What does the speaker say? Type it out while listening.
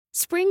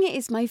Spring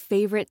is my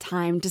favorite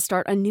time to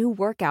start a new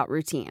workout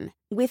routine.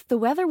 With the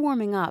weather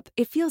warming up,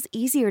 it feels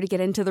easier to get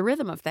into the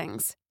rhythm of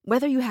things.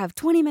 Whether you have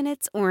 20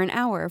 minutes or an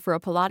hour for a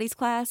Pilates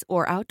class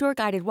or outdoor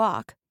guided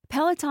walk,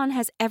 Peloton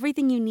has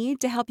everything you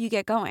need to help you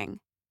get going.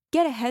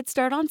 Get a head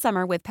start on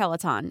summer with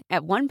Peloton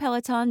at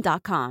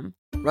onepeloton.com.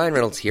 Ryan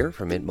Reynolds here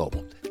from Mint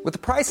Mobile. With the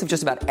price of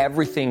just about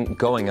everything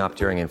going up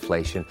during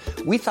inflation,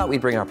 we thought we'd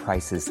bring our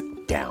prices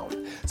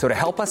down. So to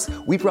help us,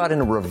 we brought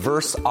in a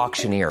reverse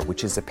auctioneer,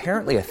 which is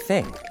apparently a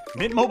thing.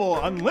 Mint Mobile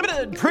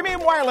Unlimited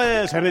Premium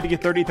Wireless. How to get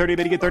 30, 30,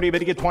 bit to get 30, bit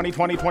to get 20,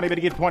 20, 20, bit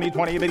to get 20,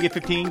 20, bit to get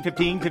 15,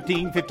 15,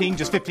 15, 15,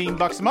 just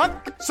 $15 a month?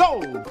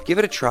 Sold! Give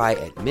it a try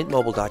at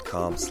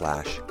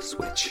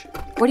mintmobile.com/switch.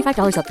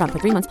 $45 up front for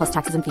 3 months plus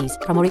taxes and fees.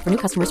 Promo rate for new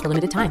customers for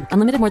limited time.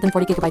 Unlimited more than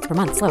 40 gigabytes per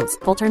month. Slows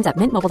full terms at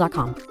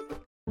mintmobile.com.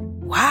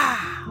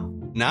 Wow.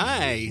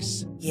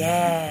 Nice.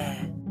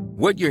 Yeah.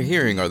 What you're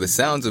hearing are the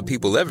sounds of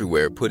people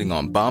everywhere putting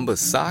on Bombas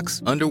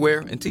socks, underwear,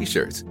 and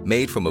T-shirts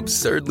made from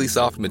absurdly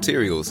soft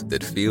materials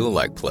that feel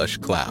like plush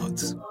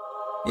clouds.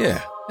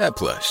 Yeah, that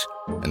plush.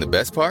 And the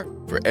best part?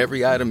 For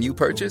every item you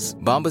purchase,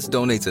 Bombas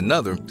donates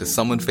another to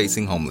someone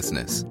facing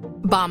homelessness.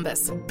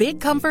 Bombas. Big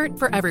comfort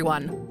for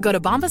everyone. Go to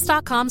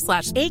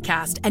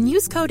bombas.com/ACAST and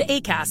use code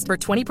ACAST for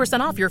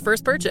 20% off your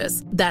first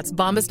purchase. That's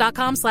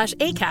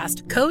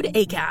bombas.com/ACAST. Code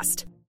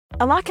ACAST.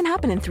 A lot can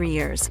happen in 3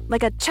 years,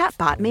 like a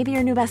chatbot may be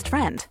your new best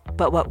friend.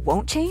 But what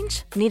won't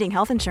change? Needing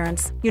health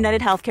insurance. United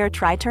Healthcare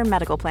Tri-Term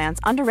Medical Plans,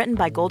 underwritten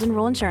by Golden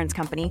Rule Insurance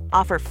Company,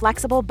 offer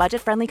flexible,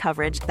 budget-friendly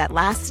coverage that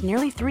lasts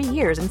nearly 3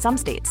 years in some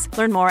states.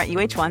 Learn more at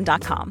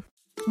UH1.com.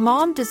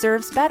 Mom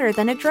deserves better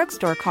than a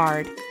drugstore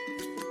card.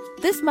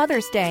 This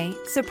Mother's Day,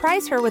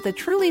 surprise her with a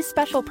truly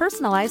special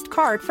personalized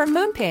card from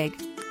Moonpig.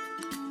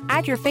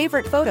 Add your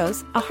favorite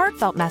photos, a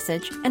heartfelt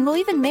message, and we'll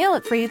even mail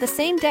it for you the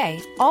same day,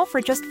 all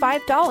for just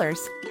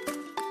 $5.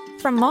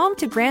 From mom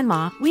to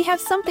grandma, we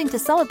have something to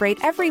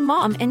celebrate every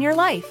mom in your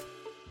life.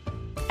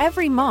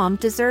 Every mom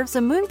deserves a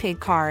Moonpig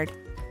card.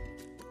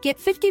 Get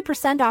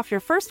 50% off your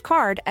first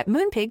card at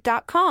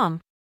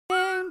moonpig.com.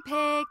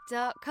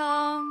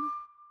 Moonpig.com.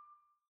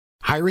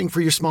 Hiring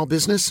for your small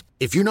business?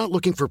 If you're not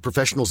looking for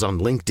professionals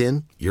on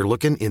LinkedIn, you're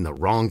looking in the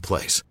wrong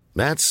place.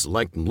 That's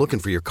like looking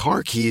for your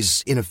car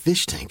keys in a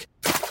fish tank.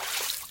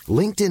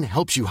 LinkedIn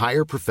helps you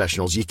hire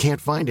professionals you can't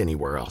find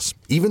anywhere else,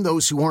 even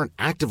those who aren't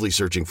actively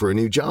searching for a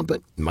new job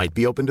but might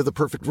be open to the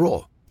perfect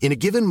role. In a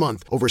given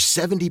month, over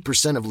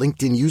 70% of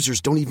LinkedIn users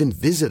don't even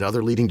visit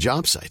other leading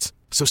job sites.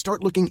 So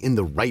start looking in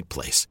the right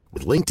place.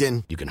 With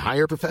LinkedIn, you can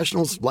hire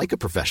professionals like a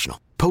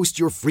professional. Post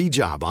your free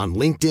job on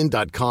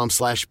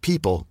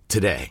linkedin.com/people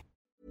today.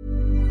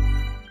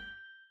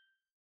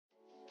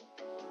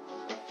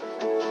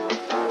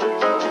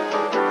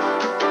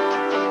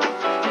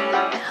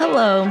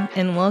 Hello,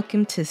 and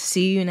welcome to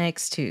See You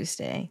Next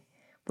Tuesday,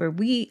 where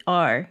we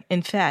are,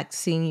 in fact,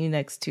 seeing you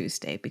next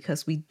Tuesday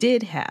because we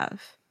did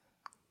have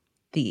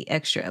the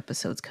extra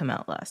episodes come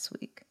out last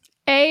week.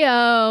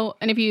 Ayo.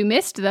 And if you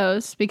missed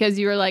those because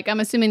you were like, I'm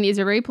assuming these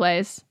are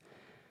replays,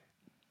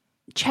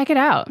 check it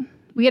out.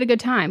 We had a good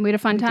time. We had a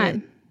fun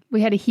time.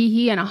 We had a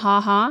hee-hee and a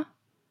ha-ha.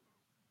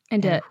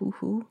 And a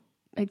hoo-hoo.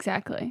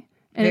 Exactly.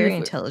 And very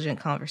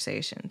intelligent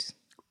conversations.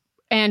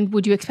 And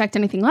would you expect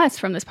anything less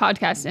from this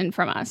podcast and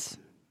from us?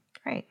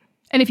 Right.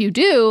 And if you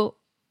do,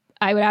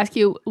 I would ask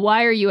you,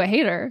 why are you a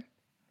hater?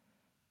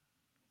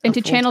 And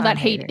to channel that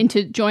hate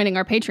into joining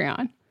our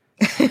Patreon.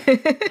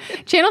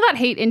 Channel that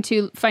hate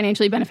into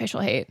financially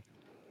beneficial hate.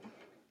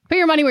 Put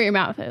your money where your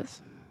mouth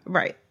is.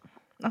 Right.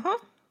 Uh-huh.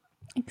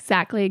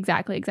 Exactly.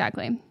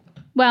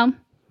 Well,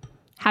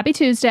 happy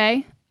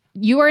Tuesday.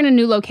 You are in a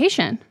new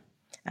location.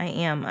 I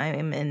am. I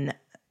am in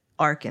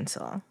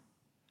Arkansas.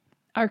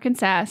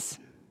 Arkansas.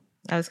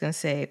 I was going to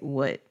say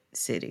what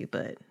city,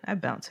 but I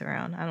bounce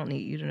around. I don't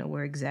need you to know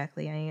where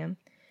exactly I am.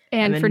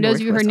 And for those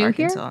of you who are new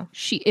here,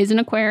 she is an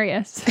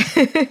Aquarius.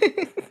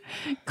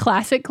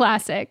 Classic.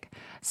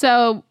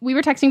 So we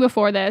were texting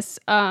before this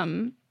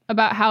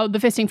about how the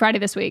Fisting Friday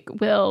this week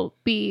will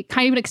be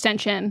kind of an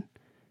extension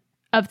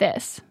of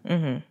this.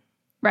 Mm-hmm.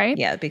 Right?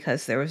 Yeah,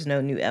 because there was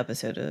no new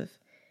episode of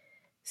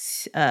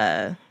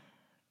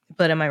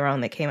But Am I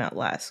Wrong that came out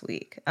last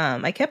week.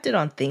 I kept it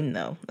on theme,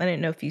 though. I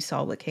didn't know if you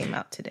saw what came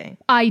out today.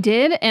 I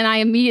did, and I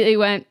immediately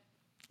went,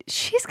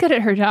 she's good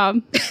at her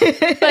job.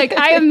 Like,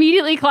 I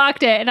immediately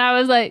clocked it, and I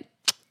was like,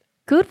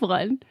 good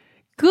one.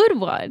 Good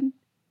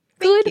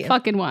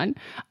fucking one.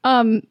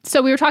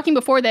 So we were talking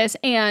before this,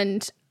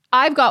 and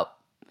I've got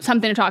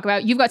something to talk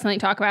about. You've got something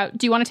to talk about.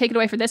 Do you want to take it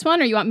away for this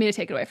one, or you want me to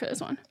take it away for this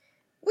one?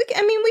 We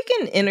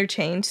can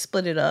interchange,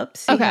 split it up,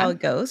 see how it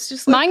goes.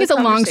 Just mine is a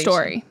long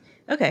story.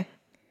 Okay.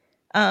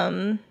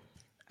 I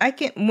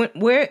can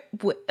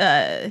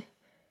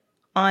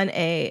on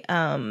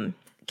a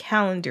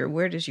calendar.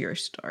 Where does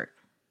yours start?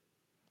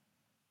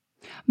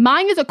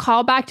 Mine is a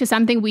callback to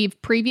something we've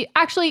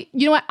Actually,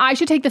 you know what? I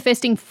should take the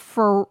Fisting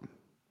for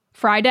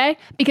Friday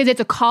because it's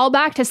a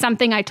callback to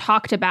something I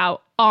talked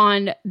about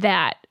on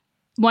that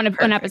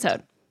an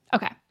episode.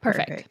 Okay,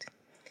 perfect.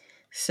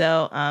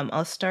 So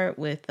I'll start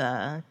with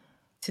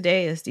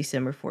Today is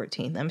December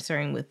 14th. I'm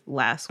starting with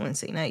last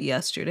Wednesday, not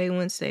yesterday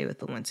Wednesday, with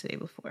the Wednesday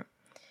before.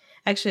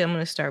 Actually, I'm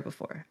going to start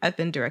before. I've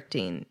been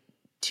directing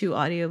 2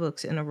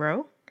 audiobooks in a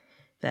row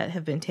that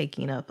have been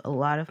taking up a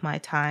lot of my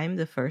time.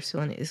 The first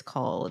one is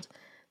called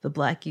The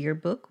Black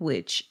Yearbook,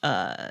 which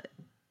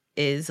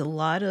is a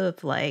lot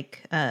of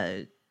like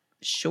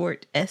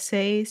short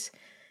essays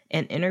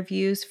and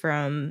interviews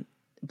from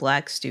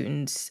Black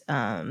students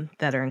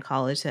that are in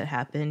college that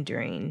happened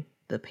during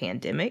the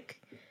pandemic.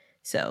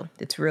 So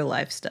it's real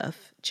life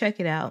stuff. Check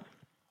it out.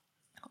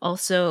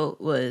 Also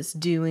was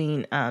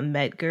doing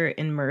Medgar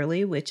and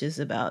Merle, which is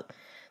about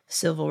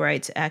civil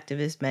rights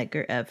activist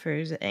Medgar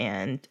Evers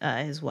and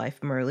his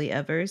wife Merle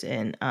Evers,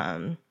 and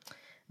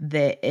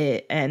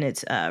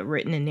it's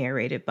written and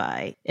narrated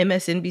by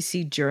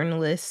MSNBC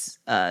journalist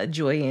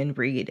Joyanne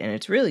Reed, and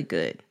it's really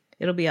good.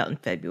 It'll be out in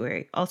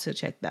February. Also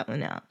check that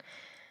one out.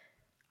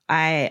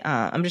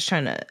 I'm just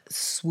trying to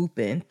swoop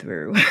in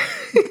through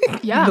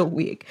the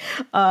week.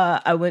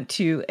 I went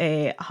to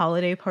a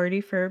holiday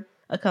party for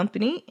a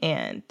company,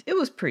 and it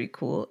was pretty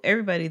cool.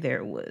 Everybody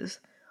there was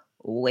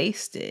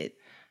wasted,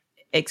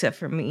 except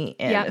for me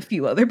and a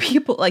few other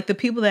people. Like the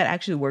people that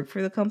actually work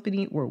for the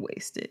company were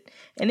wasted,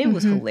 and it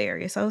was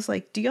hilarious. I was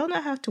like, do y'all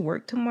not have to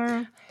work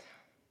tomorrow?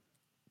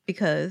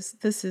 Because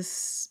this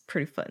is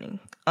pretty funny.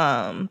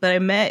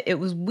 But it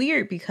was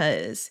weird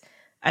because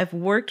I've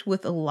worked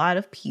with a lot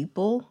of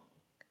people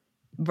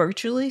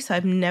virtually, so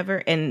I've never,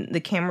 and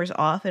the camera's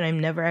off, and I've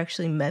never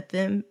actually met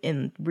them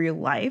in real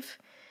life.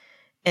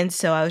 And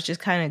so I was just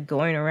kind of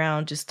going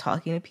around just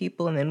talking to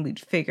people, and then we'd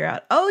figure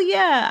out, oh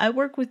yeah, I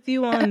work with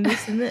you on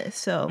this and this.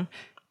 So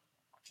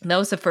that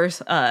was the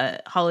first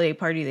holiday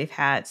party they've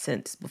had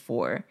since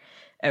before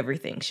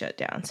everything shut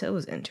down. So it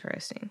was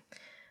interesting.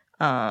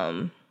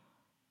 Where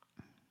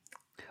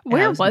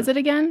was it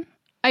again?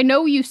 I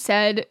know you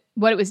said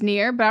what it was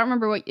near, but I don't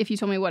remember if you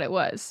told me what it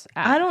was.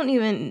 I don't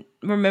even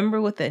remember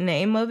what the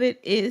name of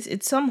it is.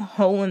 It's some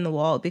hole in the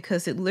wall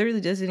because it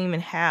literally doesn't even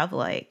have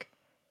like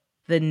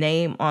the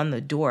name on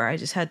the door. I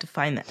just had to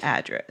find the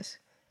address.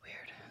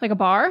 Weird. Like a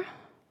bar?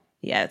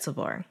 Yeah, it's a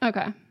bar.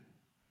 Okay.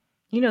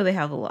 You know they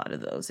have a lot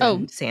of those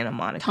in Santa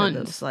Monica. Tons.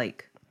 Those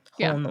like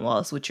hole in the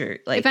walls, which are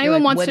like, if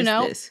anyone like, wants to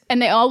know, and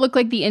they all look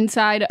like the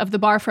inside of the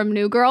bar from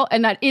New Girl,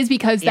 and that is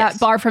because that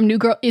bar from New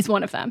Girl is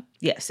one of them.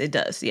 Yes, it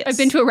does. Yes, I've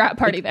been to a rap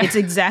party there. It's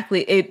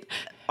exactly it.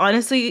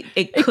 Honestly,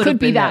 it could have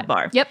been that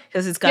bar. Yep,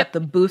 because it's got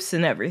the booths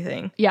and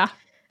everything. Yeah.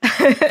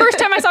 First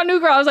time I saw New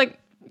Girl, I was like,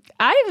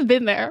 I've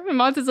been there. My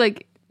mom was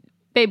like,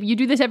 babe, you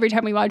do this every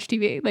time we watch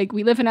TV. Like,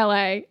 we live in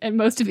LA, and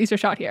most of these are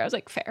shot here. I was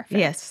like, fair.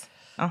 Yes.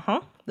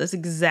 That's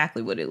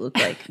exactly what it looked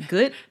like.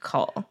 Good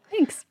call.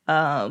 Thanks.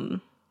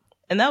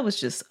 And that was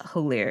just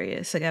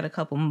hilarious. I got a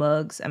couple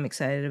mugs. I'm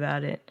excited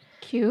about it.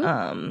 Cute.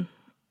 That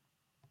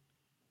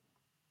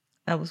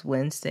was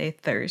Wednesday.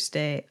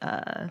 Thursday.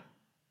 What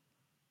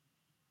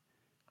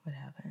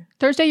happened?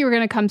 Thursday, you were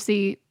going to come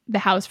see the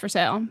house for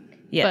sale.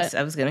 Yes,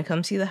 I was going to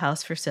come see the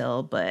house for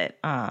sale, but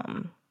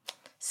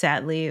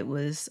sadly, it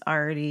was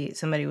already,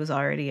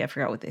 I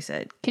forgot what they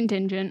said.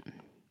 Contingent.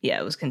 Yeah,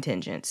 it was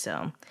contingent.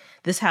 So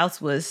this house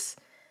was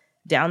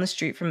down the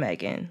street from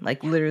Megan,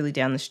 like literally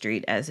down the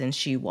street, as in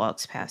she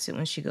walks past it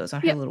when she goes on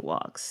her little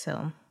walks.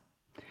 So,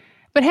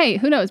 but hey,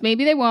 who knows?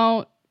 Maybe they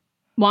won't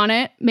want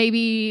it.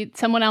 Maybe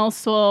someone will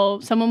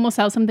sell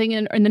something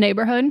in the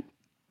neighborhood.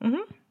 I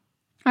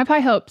have high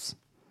hopes.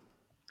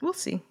 We'll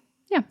see.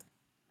 Yeah.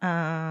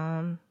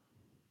 I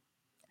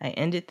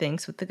ended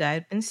things with the guy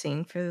I'd been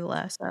seeing for the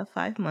last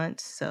 5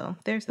 months. So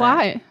there's that.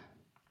 Why?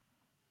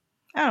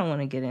 I don't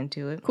want to get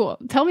into it. Cool.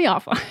 Tell me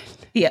offline.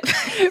 Yep.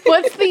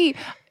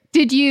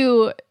 Did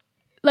you,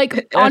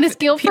 like, on a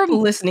scale from...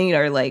 People listening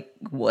are like,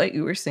 what?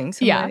 You were seeing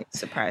somebody? Yeah.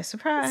 Surprise,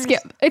 surprise.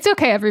 Skip. It's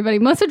okay, everybody.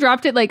 Melissa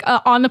dropped it, like,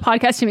 on the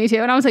podcast to me,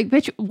 too. And I was like,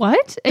 bitch,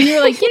 what? And you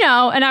were like,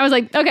 and I was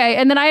like, okay.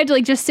 And then I had to,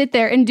 like, just sit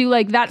there and do,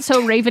 like, That's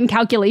So Raven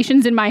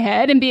calculations in my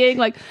head and being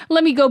like,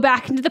 let me go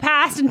back into the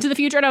past, into the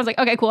future. And I was like,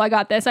 okay, cool, I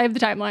got this. I have the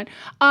timeline.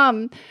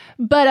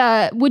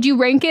 But would you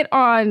rank it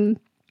on...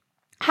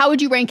 How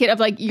would you rank it of,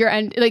 like, your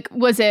end? Like,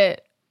 was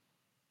it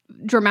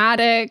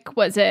dramatic?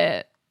 Was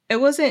it... It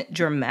wasn't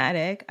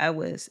dramatic. I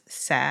was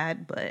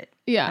sad, but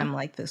yeah, I'm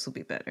like, this will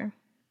be better.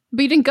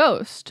 But you didn't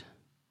ghost.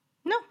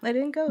 No, I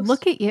didn't ghost.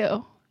 Look at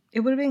you.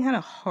 It would have been kind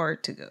of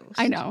hard to ghost.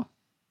 I know.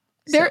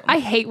 I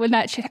hate when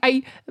that shit...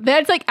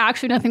 That's, like,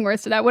 actually nothing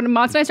worse to that. When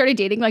Mons and I started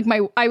dating, like,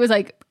 I was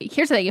like,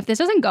 here's the thing. If this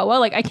doesn't go well,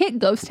 like, I can't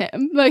ghost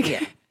him.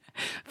 Like,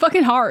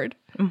 fucking hard.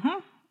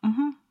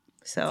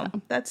 So,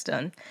 that's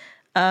done.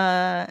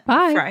 Bye.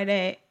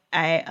 Friday,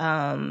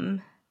 I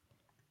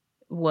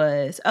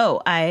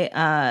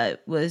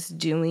was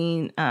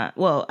doing,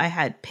 I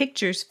had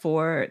pictures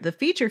for the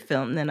feature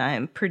film that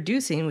I'm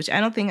producing, which I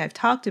don't think I've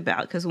talked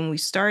about, because when we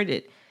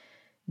started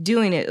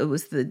doing it, it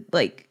was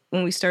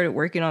when we started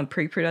working on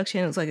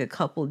pre-production, it was like a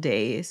couple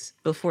days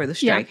before the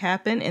strike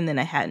happened, and then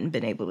I hadn't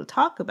been able to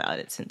talk about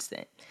it since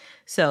then.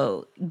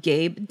 So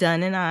Gabe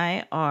Dunn and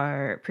I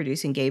are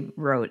producing. Gabe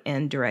wrote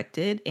and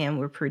directed, and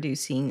we're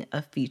producing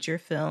a feature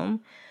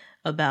film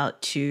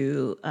about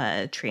two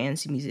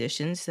trans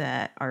musicians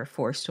that are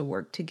forced to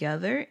work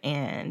together,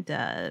 and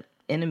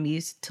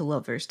enemies to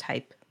lovers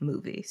type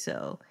movie.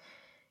 So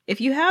if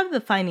you have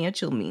the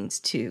financial means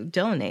to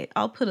donate,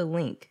 I'll put a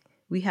link.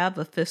 We have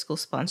a fiscal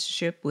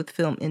sponsorship with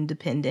Film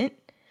Independent,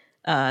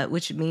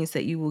 which means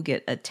that you will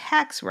get a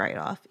tax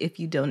write-off if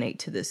you donate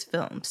to this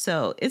film.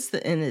 So it's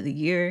the end of the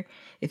year.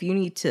 If you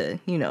need to,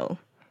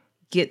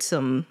 get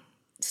some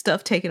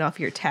stuff taken off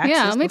your taxes.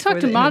 Yeah, let me talk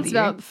to Mods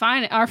about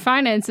our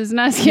finances and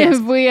ask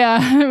if we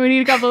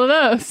need a couple of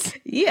those.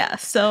 Yeah,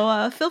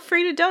 so feel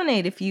free to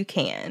donate if you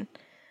can.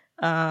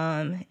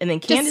 And then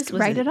Candace just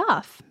write it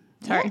off.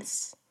 Sorry.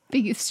 Yes.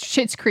 Big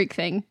Schitt's Creek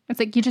thing. It's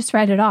like you just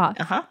write it off.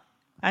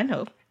 I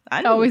know.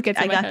 Always gets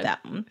in my head. head.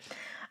 That one.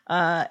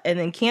 And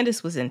then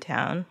Candace was in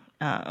town.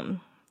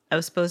 I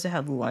was supposed to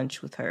have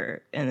lunch with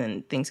her, and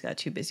then things got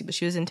too busy. But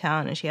she was in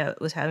town, and she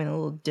was having a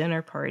little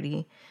dinner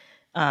party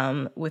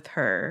with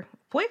her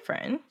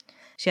boyfriend.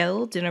 She had a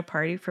little dinner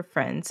party for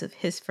friends of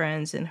his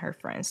friends and her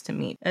friends to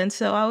meet. And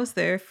so I was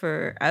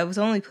there I was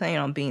only planning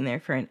on being there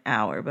for an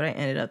hour, but I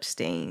ended up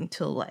staying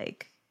till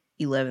like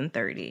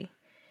 11:30.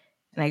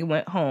 And I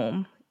went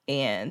home,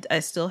 and I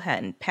still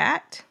hadn't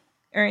packed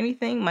or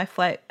anything. My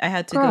flight, I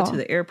had to go to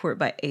the airport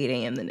by 8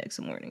 a.m. the next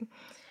morning.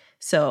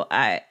 So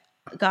I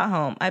got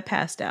home, I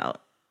passed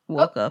out,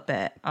 woke up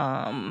at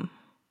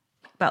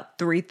about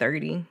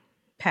 3:30,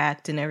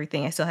 packed and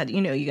everything. I still had,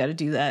 you got to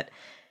do that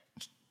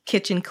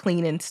kitchen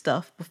cleaning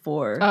stuff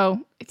before.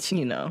 I'm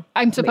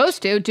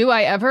supposed to. Do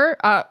I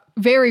ever?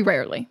 Very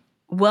rarely.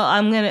 Well,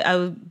 I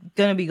was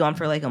gonna be gone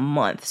for like a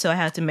month, so I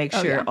had to make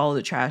sure all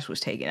the trash was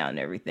taken out and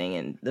everything,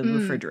 and the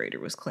refrigerator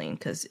was clean.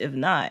 Because if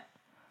not,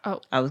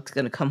 I was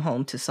gonna come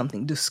home to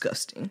something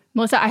disgusting.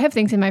 Melissa, I have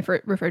things in my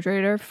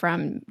refrigerator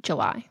from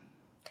July.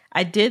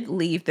 I did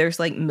leave. There's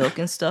like milk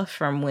and stuff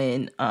from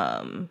when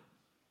from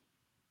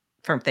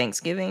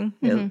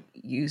Thanksgiving.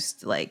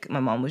 Used like my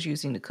mom was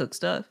using to cook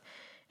stuff.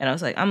 And I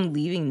was like, I'm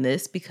leaving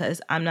this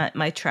because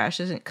my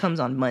trash comes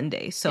on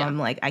Monday. So I'm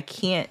like, I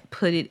can't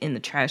put it in the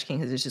trash can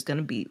because it's just going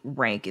to be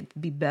rank. It'd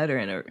be better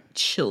in a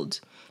chilled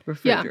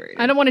refrigerator.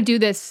 Yeah, I don't want to do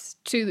this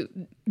to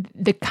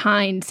the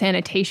kind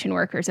sanitation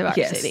workers of our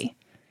city.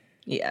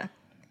 Yeah.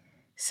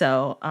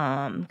 So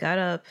got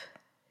up,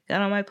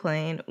 got on my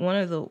plane. One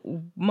of the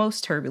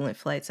most turbulent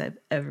flights I've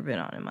ever been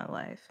on in my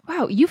life.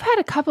 Wow, you've had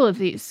a couple of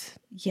these.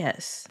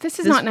 Yes. This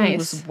not nice.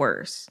 This was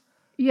worse.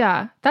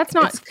 Yeah, that's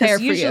not fair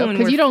for you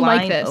because you don't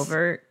like this.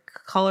 Over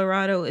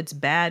Colorado, it's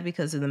bad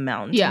because of the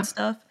mountains and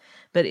stuff,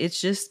 but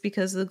it's just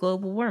because of the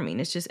global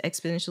warming. It's just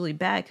exponentially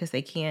bad because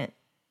they can't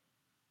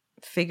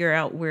figure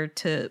out where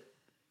to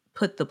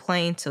put the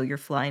plane so you're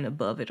flying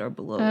above it or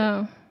below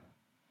it.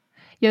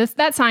 Yeah,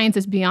 that science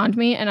is beyond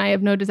me, and I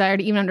have no desire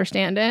to even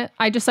understand it.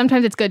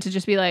 Sometimes it's good to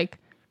just be like,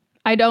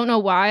 I don't know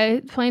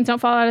why planes don't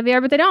fall out of the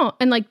air, but they don't,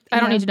 and like I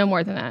don't need to know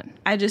more than that.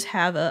 I just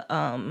have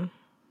a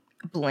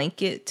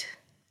blanket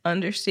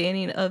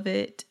understanding of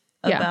it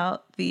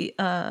about the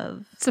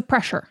it's the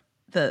pressure,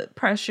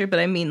 but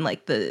I mean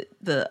like the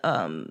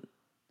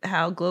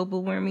how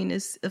global warming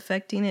is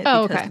affecting it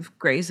because of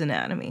Grey's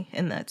Anatomy,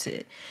 and that's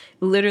it.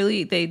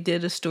 Literally, they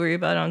did a story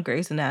about it on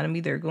Grey's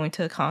Anatomy. They're going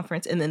to a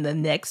conference, and then the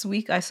next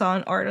week I saw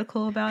an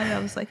article about it. I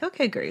was like,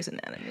 okay, Grey's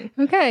Anatomy.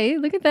 Okay,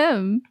 look at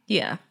them.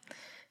 Yeah.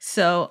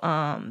 So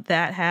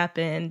that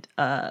happened.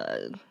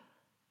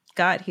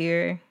 Got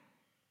here.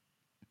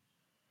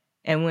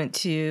 And went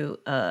to,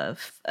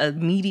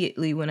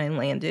 immediately when I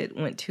landed,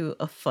 went to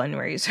a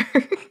fundraiser.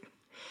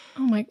 Oh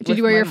my, did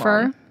you wear your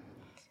fur?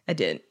 I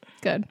did.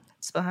 Good.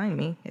 It's behind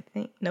me, I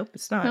think. Nope,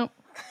 it's not. Nope.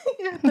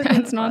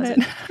 That's not it.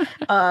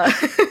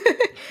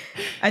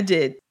 I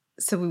did.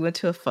 So we went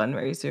to a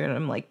fundraiser, and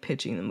I'm like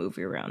pitching the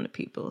movie around to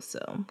people. So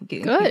I'm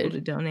getting people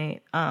to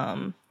donate.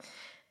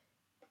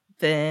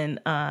 Then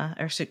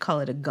I should call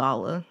it a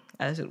gala,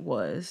 as it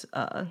was.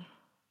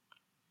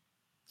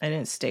 I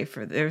didn't stay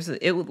for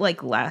it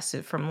like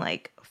lasted from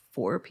like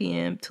 4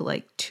 p.m. to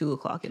like 2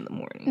 o'clock in the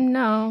morning.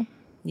 No.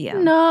 Yeah.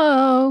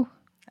 No.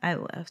 I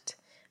left.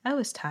 I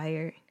was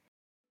tired.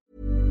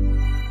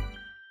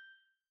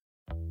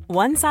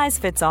 One size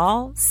fits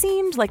all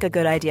seemed like a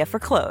good idea for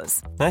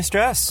clothes. Nice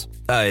dress.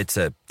 It's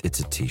a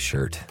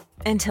t-shirt.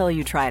 Until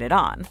you tried it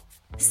on.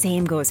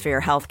 Same goes for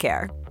your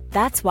healthcare.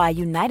 That's why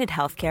United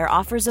Healthcare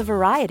offers a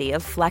variety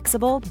of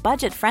flexible,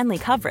 budget-friendly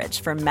coverage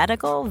for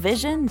medical,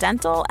 vision,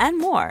 dental, and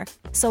more.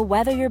 So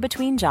whether you're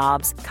between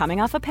jobs,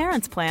 coming off a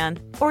parent's plan,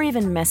 or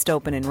even missed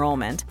open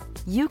enrollment,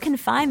 you can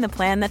find the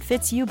plan that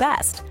fits you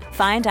best.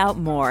 Find out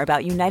more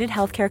about United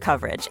Healthcare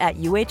coverage at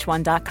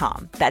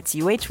uh1.com. That's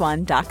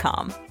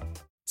uh1.com.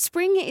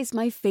 Spring is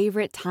my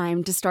favorite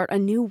time to start a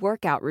new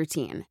workout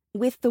routine.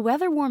 With the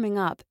weather warming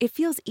up, it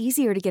feels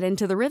easier to get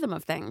into the rhythm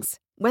of things.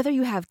 Whether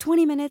you have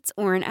 20 minutes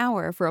or an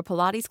hour for a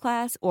Pilates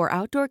class or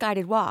outdoor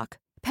guided walk,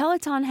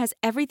 Peloton has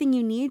everything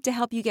you need to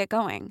help you get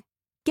going.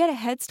 Get a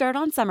head start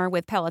on summer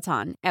with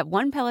Peloton at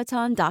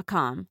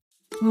onepeloton.com.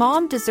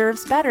 Mom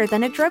deserves better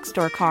than a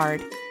drugstore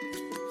card.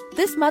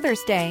 This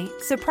Mother's Day,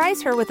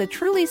 surprise her with a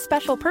truly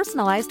special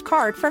personalized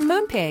card from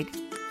Moonpig.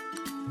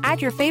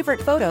 Add your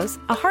favorite photos,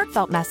 a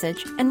heartfelt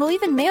message, and we'll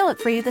even mail it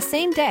for you the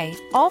same day,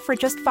 all for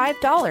just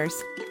 $5.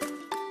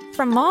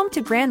 From mom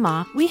to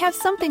grandma, we have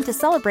something to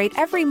celebrate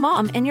every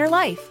mom in your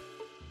life.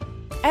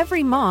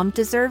 Every mom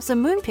deserves a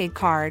Moonpig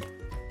card.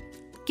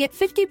 Get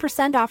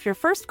 50% off your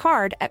first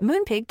card at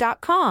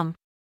moonpig.com.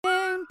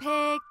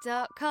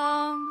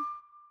 Moonpig.com.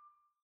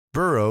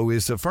 Burrow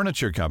is a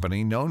furniture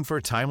company known for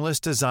timeless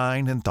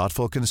design and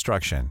thoughtful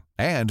construction,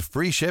 and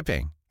free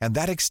shipping, and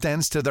that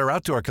extends to their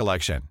outdoor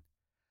collection.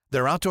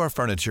 Their outdoor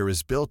furniture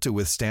is built to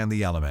withstand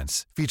the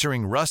elements,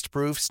 featuring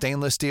rust-proof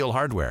stainless steel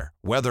hardware,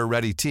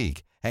 weather-ready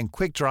teak, and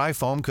quick-dry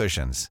foam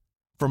cushions.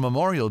 For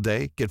Memorial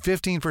Day, get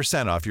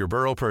 15% off your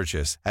Burrow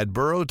purchase at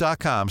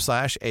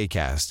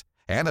burrow.com/ACAST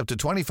and up to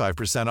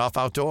 25% off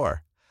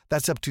outdoor.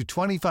 That's up to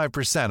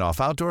 25% off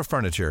outdoor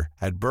furniture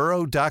at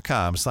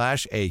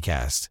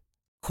burrow.com/ACAST.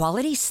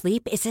 Quality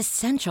sleep is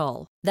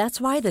essential.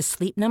 That's why the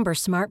Sleep Number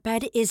Smart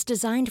Bed is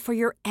designed for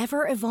your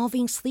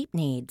ever-evolving sleep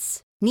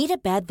needs. Need a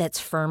bed that's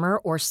firmer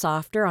or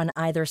softer on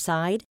either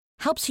side?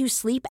 Helps you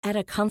sleep at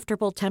a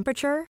comfortable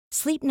temperature?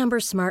 Sleep Number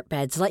Smart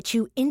Beds let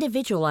you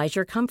individualize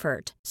your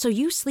comfort, so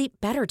you sleep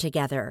better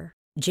together.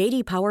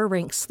 J.D. Power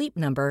ranks Sleep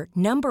Number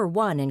number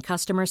 1 in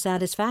customer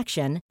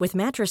satisfaction with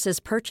mattresses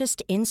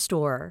purchased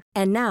in-store.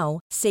 And now,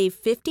 save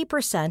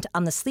 50%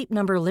 on the Sleep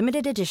Number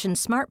Limited Edition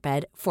Smart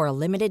Bed for a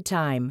limited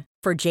time.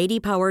 For J.D.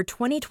 Power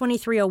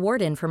 2023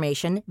 award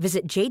information,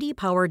 visit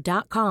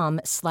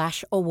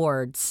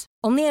jdpower.com/awards.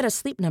 Only at a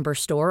Sleep Number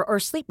store or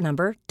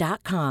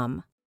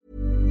sleepnumber.com.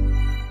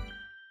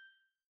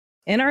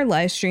 In our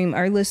live stream,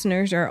 our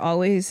listeners are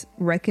always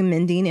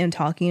recommending and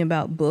talking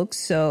about books.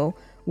 So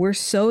we're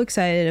so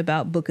excited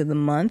about Book of the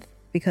Month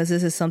because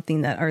this is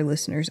something that our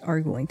listeners are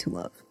going to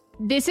love.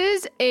 This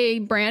is a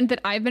brand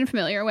that I've been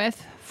familiar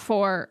with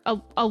for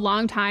a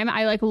long time.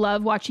 I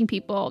love watching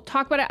people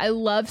talk about it. I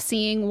love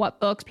seeing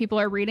what books people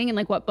are reading and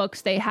what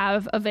books they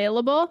have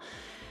available.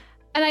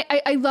 And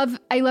I love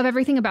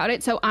everything about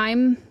it. So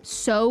I'm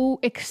so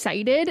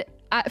excited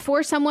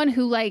for someone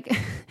who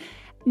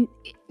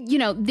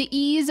the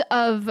ease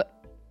of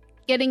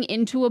getting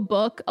into a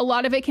book, a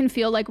lot of it can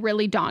feel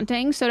really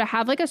daunting. So to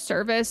have a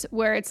service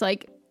where it's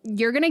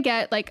you're going to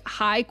get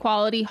high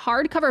quality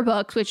hardcover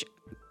books, which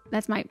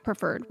that's my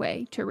preferred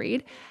way to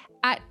read,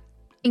 at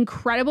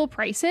incredible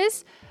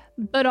prices,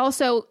 but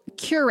also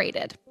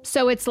curated.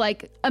 So it's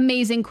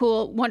amazing,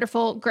 cool,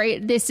 wonderful,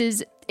 great.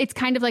 It's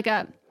kind of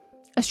a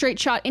straight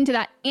shot into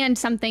that, and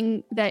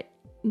something that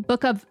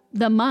Book of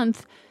the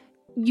Month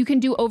you can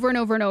do over and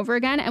over and over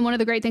again. And one of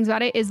the great things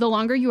about it is the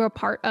longer you are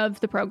part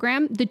of the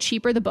program, the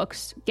cheaper the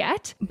books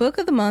get. Book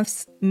of the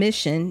Month's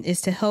mission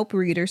is to help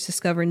readers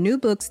discover new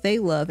books they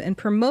love and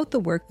promote the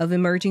work of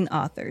emerging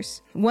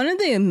authors. One of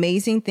the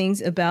amazing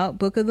things about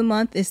Book of the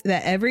Month is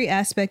that every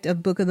aspect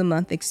of Book of the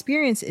Month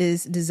experience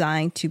is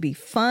designed to be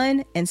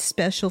fun and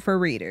special for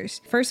readers.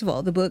 First of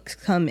all, the books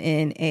come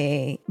in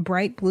a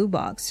bright blue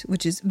box,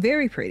 which is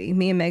very pretty.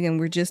 Me and Megan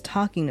were just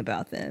talking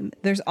about them.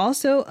 There's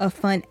also a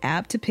fun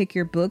app to pick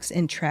your books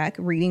and track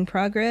reading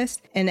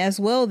progress. And as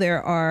well,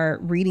 there are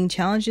reading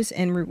challenges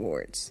and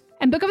rewards.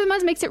 And Book of the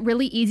Month makes it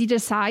really easy to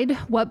decide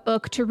what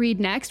book to read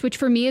next, which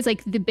for me is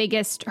the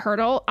biggest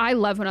hurdle. I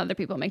love when other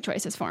people make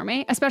choices for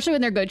me, especially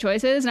when they're good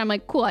choices. And I'm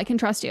cool, I can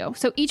trust you.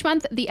 So each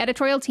month, the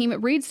editorial team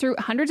reads through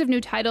hundreds of new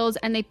titles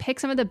and they pick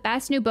some of the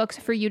best new books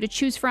for you to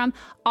choose from.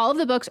 All of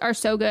the books are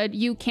so good,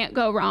 you can't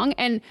go wrong.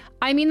 And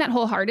I mean that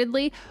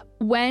wholeheartedly.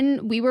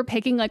 When we were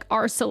picking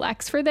our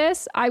selects for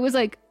this, I was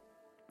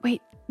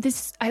wait,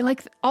 I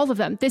like all of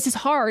them. This is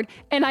hard.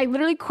 And I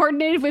literally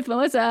coordinated with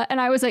Melisa and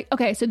I was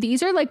okay, so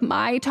these are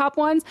my top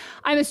ones.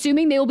 I'm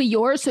assuming they will be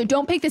yours. So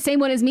don't pick the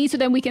same one as me so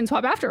then we can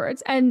swap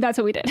afterwards. And that's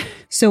what we did.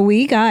 So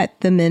we got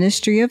The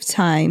Ministry of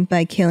Time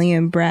by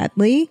Killian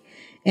Bradley.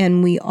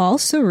 And we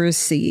also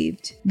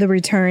received The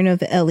Return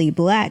of Ellie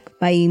Black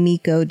by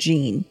Emiko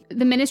Jean.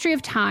 The Ministry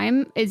of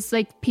Time is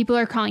people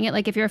are calling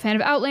it if you're a fan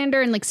of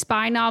Outlander and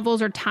spy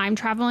novels or time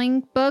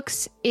traveling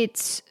books,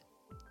 it's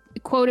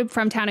quoted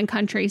from Town and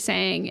Country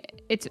saying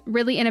it's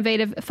really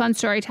innovative, fun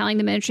storytelling.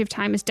 The Ministry of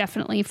Time is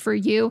definitely for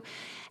you,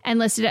 and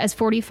listed as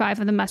 45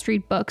 of the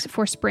must-read books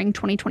for spring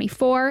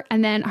 2024.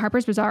 And then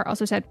Harper's Bazaar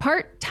also said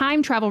part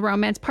time travel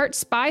romance, part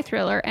spy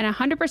thriller, and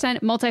 100%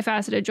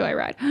 multifaceted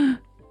joyride.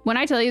 When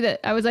I tell you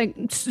that, I was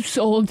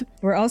sold.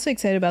 We're also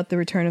excited about The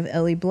Return of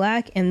Ellie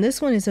Black, and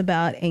this one is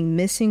about a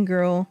missing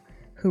girl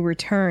who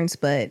returns,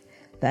 but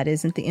that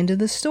isn't the end of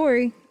the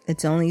story.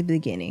 It's only the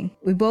beginning.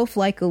 We both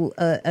like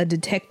a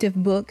detective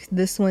book.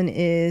 This one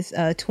is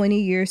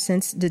 20 years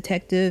since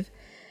Detective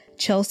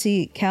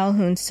Chelsea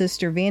Calhoun's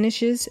sister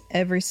vanishes.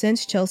 Ever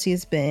since, Chelsea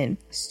has been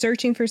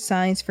searching for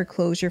signs for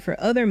closure for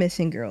other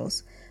missing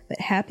girls,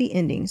 but happy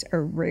endings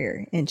are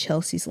rare in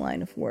Chelsea's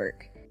line of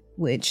work,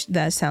 which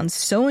that sounds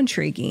so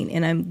intriguing,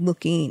 and I'm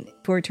looking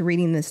forward to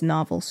reading this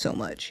novel so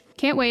much.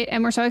 Can't wait,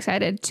 and we're so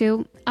excited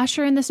to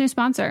usher in this new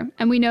sponsor.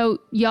 And we know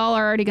y'all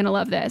are already going to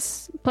love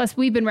this. Plus,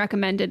 we've been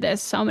recommended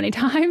this so many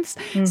times.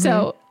 Mm-hmm.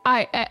 So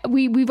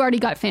we've already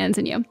got fans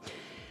in you.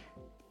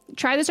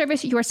 Try the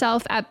service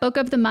yourself at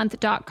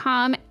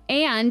bookofthemonth.com,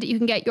 and you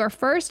can get your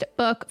first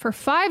book for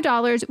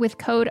 $5 with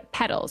code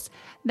PEDALS.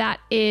 That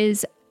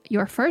is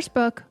your first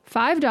book,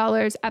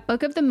 $5 at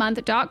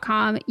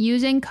bookofthemonth.com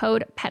using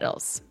code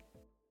PEDALS.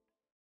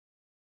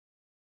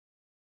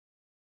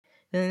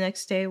 Then the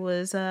next day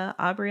was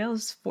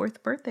Aubrielle's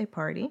 4th birthday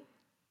party.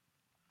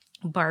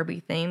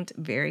 Barbie themed,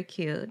 very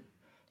cute.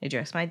 I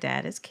dressed my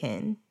dad as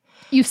Ken.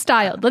 You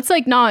styled. Let's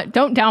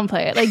don't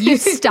downplay it. Like, you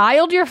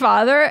styled your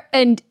father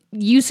and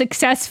you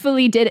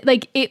successfully did it.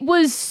 Like, it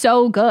was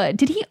so good.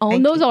 Did he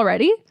own those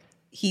already?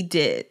 He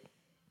did.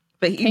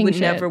 But he would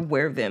never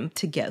wear them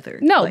together.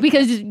 No,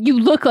 because you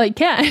look like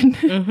Ken.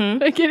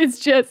 Mm-hmm. Like, it is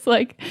just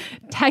like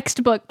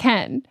textbook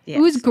Ken. Yes.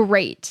 It was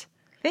great.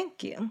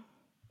 Thank you.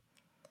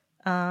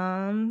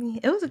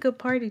 It was a good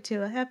party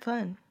too. I had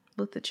fun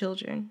with the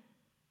children.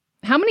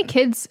 How many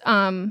kids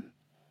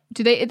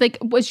do they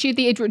was she at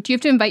the age where do you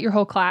have to invite your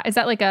whole class? Is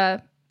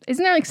that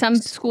isn't there some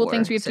school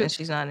things where you have to?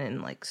 She's not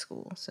in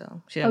school,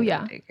 so she doesn't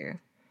have to take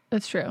care.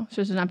 That's true. She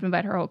doesn't have to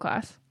invite her whole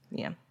class.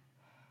 Yeah.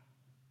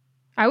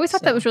 I always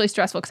thought that was really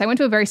stressful because I went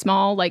to a very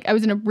small, I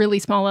was in a really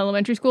small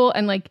elementary school,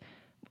 and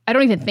I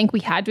don't even think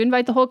we had to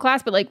invite the whole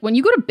class, but when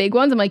you go to big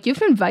ones, I'm like, you have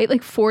to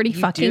invite 40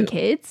 fucking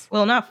kids?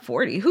 Well, not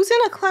 40. Who's in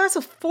a class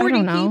of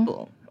 40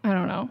 people? I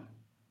don't know.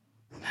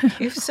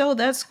 If so,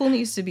 that school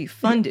needs to be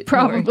funded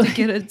probably more to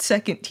get a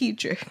second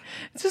teacher.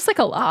 It's just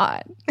a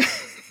lot.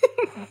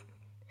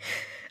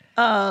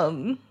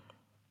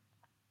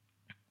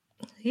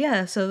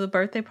 Yeah, so the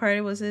birthday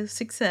party was a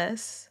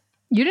success.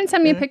 You didn't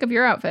send me a pic of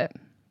your outfit.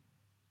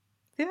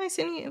 Did I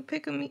send you a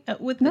pic of me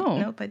with No.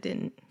 Nope, I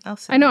didn't.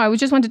 I know. I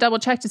just wanted to double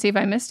check to see if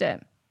I missed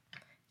it.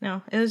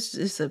 No, it was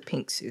just a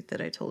pink suit that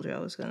I told you I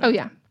was going to. Oh,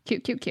 yeah.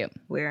 Cute.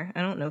 Wear.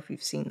 I don't know if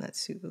you've seen that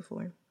suit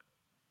before.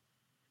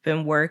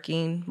 Been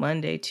working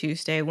Monday,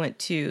 Tuesday. Went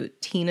to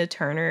Tina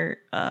Turner.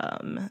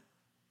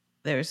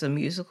 There's a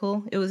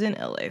musical. It was in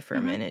LA for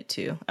a minute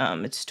too.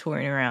 It's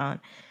touring around.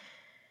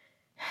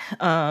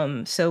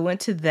 So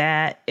went to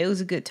that. It was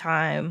a good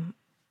time.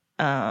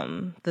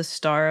 The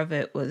star of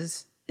it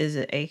is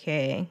it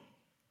AKA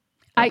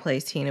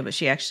plays Tina, but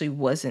she actually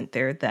wasn't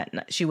there that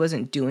night. She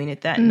wasn't doing it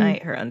that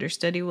night. Her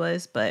understudy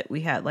was, but we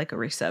had a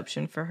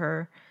reception for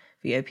her,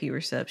 VIP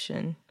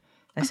reception.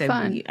 I said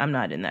I'm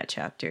not in that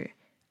chapter.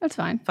 That's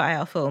fine. Phi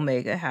Alpha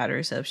Omega had a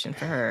reception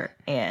for her,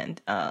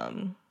 and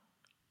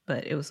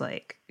but it was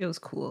it was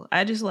cool.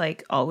 I just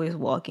always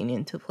walking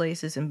into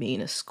places and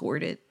being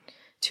escorted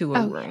to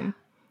a room.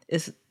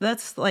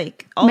 That's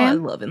all I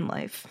love in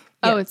life.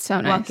 Oh, it's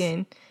so nice. Walk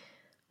in.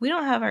 We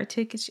don't have our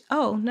tickets.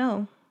 Oh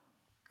no,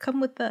 come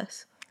with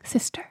us,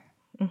 sister.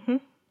 Mm-hmm.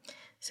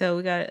 So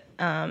we got it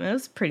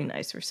was a pretty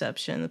nice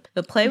reception.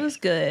 The play was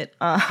good.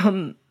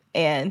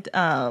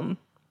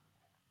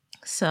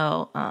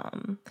 So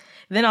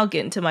then I'll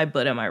get into my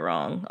but am I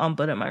wrong on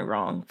but am I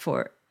wrong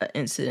for an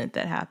incident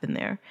that happened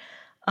there.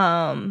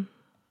 And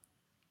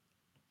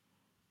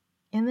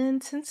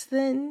then since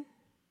then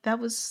that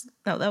was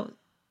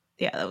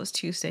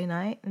Tuesday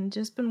night, and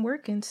just been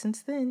working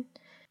since then.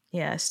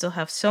 Yeah, I still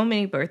have so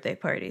many birthday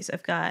parties.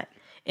 I've got,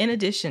 in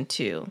addition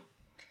to,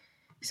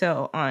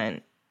 so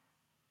on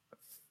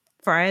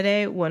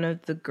Friday, one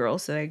of the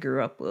girls that I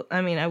grew up with,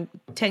 I mean, I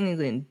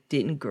technically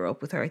didn't grow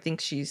up with her. I think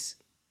she's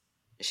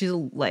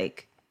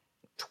 25,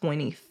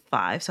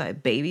 so I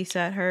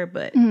babysat her,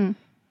 but in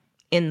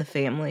the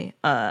family,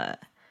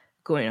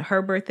 going to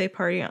her birthday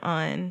party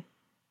on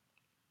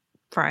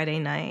Friday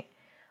night.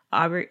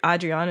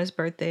 Adriana's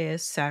birthday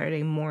is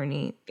Saturday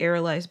morning.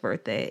 Aralai's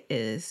birthday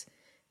is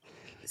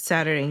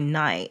Saturday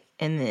night.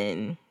 And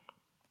then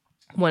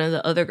one of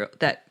the other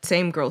that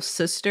same girl's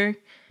sister,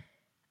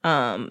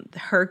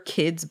 her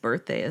kid's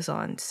birthday is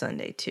on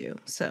Sunday too.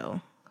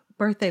 So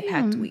birthday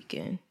packed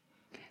weekend.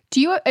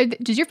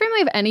 Does your family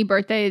have any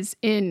birthdays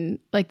in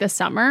the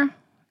summer?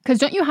 Because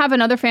don't you have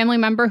another family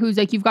member who's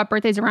you've got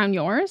birthdays around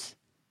yours?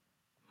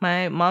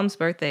 My mom's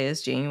birthday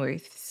is January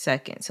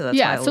 2nd, so that's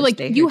why I always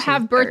stay you here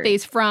have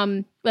birthdays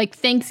from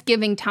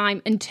Thanksgiving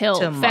time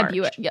until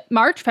February.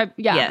 March.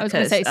 Yeah, I was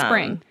going to say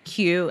spring.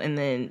 Q and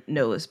then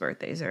Noah's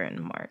birthdays are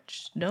in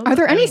March. Are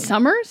there any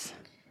summers?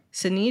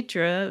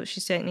 Sinitra,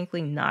 she's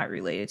technically not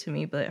related to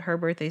me, but her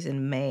birthday's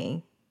in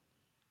May.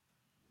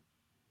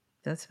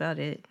 That's about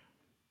it.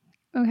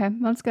 Okay,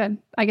 that's good.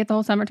 I get the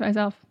whole summer to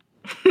myself.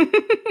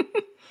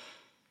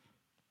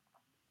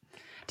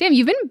 Damn,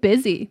 you've been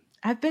busy.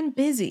 I've been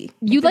busy.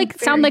 You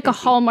sound like a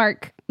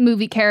Hallmark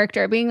movie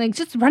character, being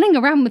just running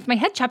around with my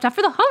head chopped off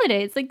for the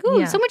holidays.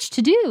 So much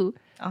to do.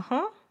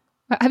 Uh-huh.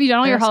 Have you done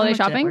all your holiday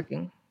shopping?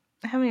 Networking.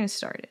 I haven't even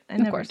started. I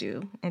never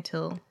do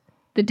until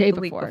the day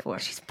week before.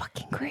 She's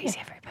fucking crazy,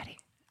 everybody.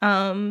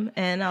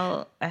 And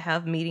I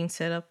have meetings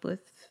set up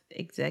with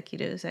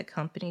executives at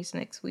companies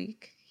next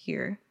week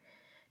here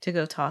to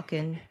go talk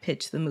and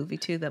pitch the movie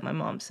to that my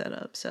mom set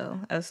up. So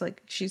I was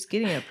like, she's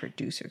getting a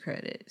producer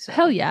credit. So.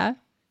 Hell yeah.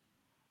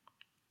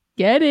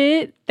 Get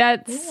it?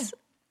 That's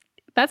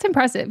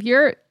impressive.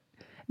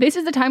 This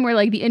is the time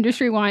where the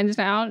industry winds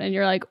down and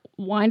you're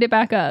wind it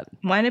back up.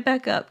 Wind it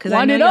back up, because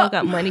I know y'all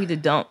got money to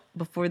dump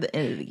before the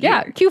end of the year.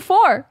 Yeah,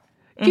 Q4.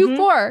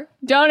 Q4.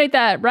 Donate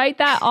that. Write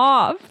that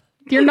off.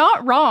 You're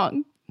not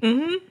wrong.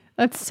 Mm-hmm.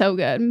 That's so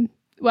good.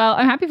 Well,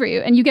 I'm happy for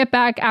you. And you get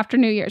back after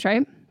New Year's,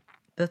 right?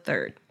 The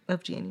 3rd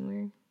of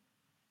January.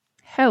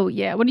 Hell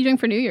yeah. What are you doing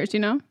for New Year's? Do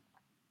you know?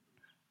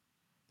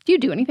 Do you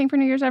do anything for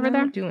New Year's ever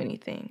there? I don't do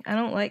anything. I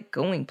don't like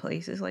going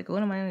places. Like,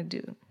 what am I going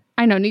to do?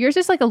 I know. New Year's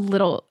is like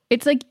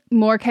it's like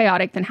more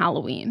chaotic than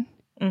Halloween.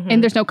 Mm-hmm.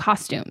 And there's no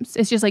costumes.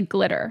 It's just like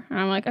glitter. And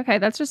I'm like, okay,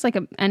 that's just like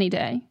any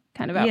day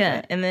kind of outfit.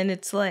 Yeah. And then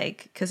it's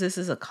like, because this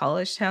is a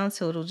college town,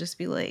 so it'll just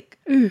be like,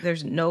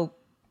 there's no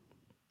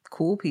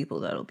cool people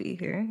that'll be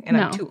here. And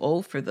I'm too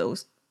old for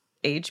those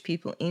age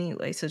people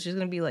anyway. So it's just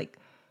going to be like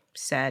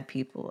sad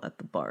people at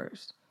the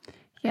bars.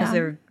 Yeah. Because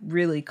they're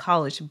really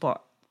college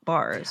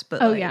bars.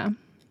 But yeah.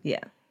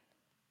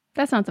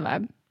 That's not the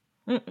vibe.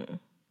 Mm-mm.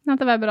 Not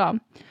the vibe at all.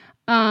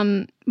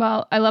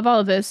 Well, I love all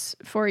of this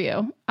for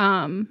you.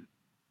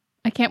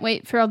 I can't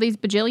wait for all these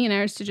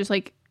bajillionaires to just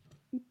like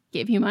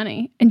give you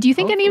money. And do you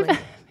think any of them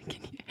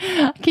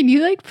can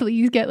you like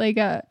please get like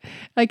a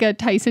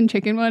Tyson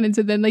chicken one? And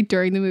so then like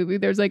during the movie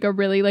there's like a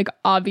really like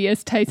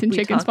obvious Tyson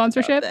chicken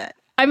sponsorship.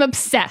 I'm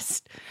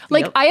obsessed.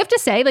 Like I have to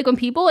say, like when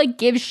people like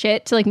give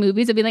shit to like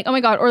movies and be like, oh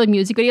my God, or like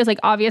music videos, like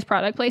obvious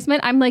product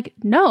placement, I'm like,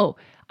 no.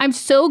 I'm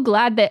so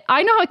glad that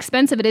I know how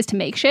expensive it is to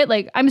make shit.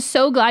 Like I'm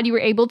so glad you were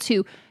able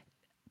to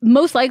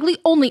most likely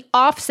only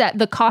offset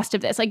the cost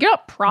of this. Like you're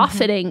not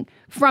profiting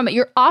from it.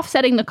 You're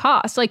offsetting the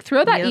cost. Like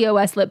throw that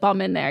EOS lip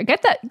balm in there.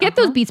 Get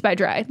those Beats by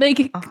Dre.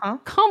 Like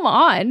come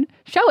on,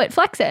 show it,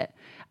 flex it.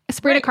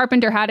 Sabrina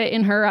Carpenter had it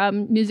in her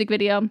music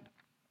video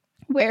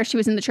where she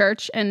was in the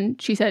church and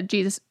she said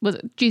Jesus was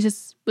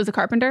a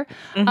carpenter.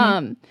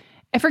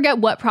 I forget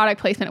what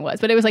product placement it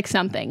was, but it was like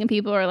something. And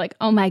people are like,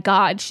 oh my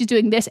God, she's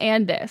doing this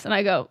and this. And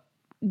I go,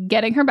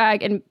 getting her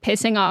bag and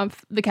pissing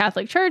off the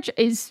Catholic Church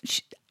is...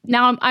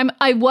 Now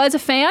I was a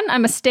fan.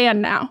 I'm a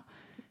stan now.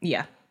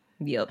 Yeah.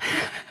 Yep.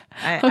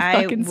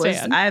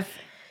 I've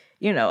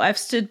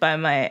stood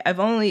by I've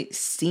only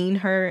seen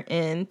her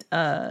in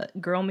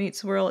Girl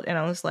Meets World, and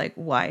I was like,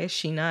 why is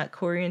she not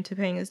Corey and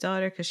Topanga's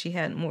daughter? Because she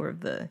had more of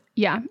the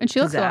and she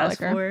looks a lot like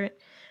her. For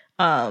it.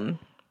 I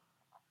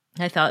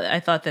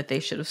thought that they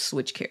should have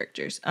switched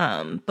characters.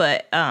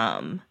 But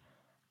I'm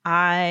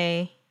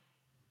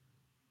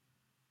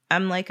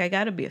like, I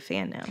gotta be a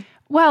fan now.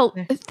 Well,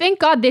 thank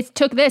God this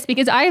took this,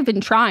 because I have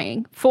been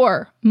trying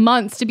for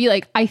months to be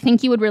like, I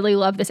think you would really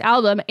love this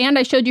album. And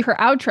I showed you her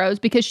outros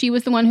because she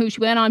was the one who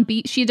she went on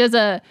she does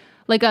a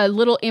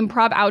little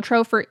improv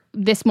outro for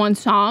this one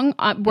song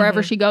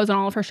wherever she goes on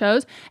all of her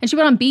shows. And she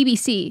went on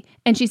BBC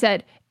and she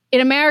said, in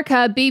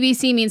America,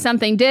 BBC means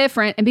something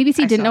different. And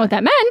BBC didn't know what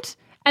that meant.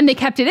 And they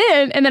kept it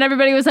in. And then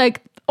everybody was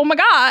like, oh my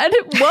God,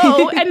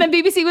 whoa. And then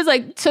BBC was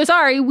like, so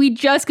sorry, we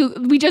just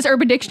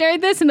Urban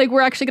Dictionary'd this and like,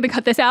 we're actually going to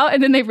cut this out.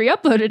 And then they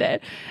re-uploaded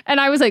it. And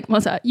I was like,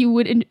 Melissa,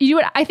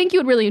 I think you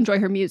would really enjoy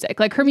her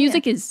music. Like her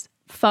music is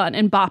fun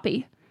and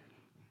boppy.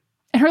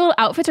 And her little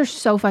outfits are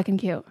so fucking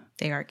cute.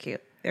 They are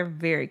cute. They're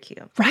very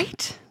cute.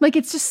 Right? Like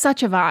it's just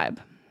such a vibe.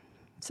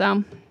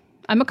 So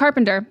I'm a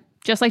carpenter,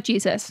 just like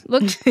Jesus.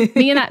 Look,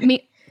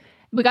 me,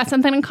 we got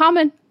something in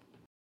common.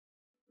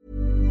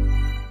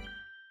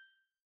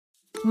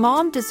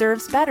 Mom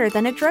deserves better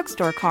than a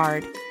drugstore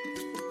card.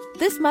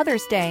 This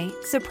Mother's Day,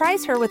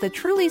 surprise her with a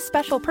truly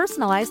special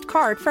personalized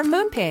card from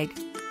Moonpig.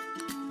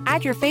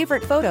 Add your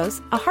favorite photos,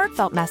 a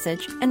heartfelt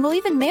message, and we'll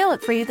even mail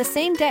it for you the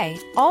same day,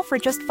 all for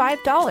just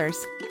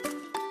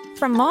 $5.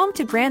 From mom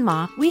to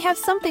grandma, we have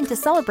something to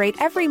celebrate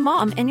every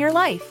mom in your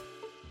life.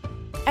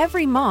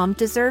 Every mom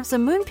deserves a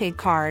Moonpig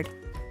card.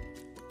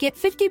 Get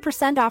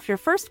 50% off your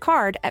first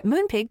card at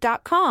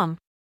moonpig.com.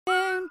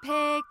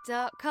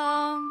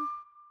 Moonpig.com.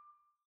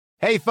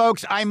 Hey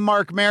folks, I'm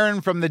Mark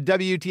Maron from the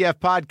WTF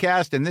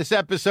Podcast, and this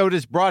episode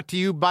is brought to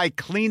you by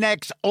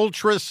Kleenex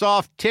Ultra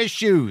Soft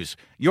Tissues,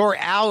 your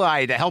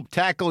ally to help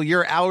tackle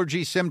your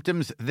allergy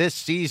symptoms this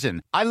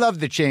season. I love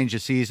the change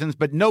of seasons,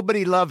 but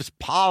nobody loves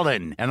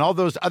pollen and all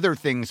those other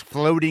things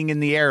floating in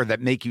the air that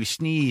make you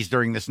sneeze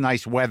during this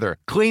nice weather.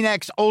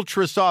 Kleenex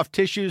Ultra Soft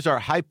Tissues are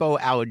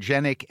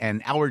hypoallergenic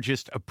and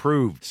allergist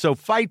approved, so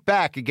fight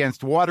back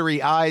against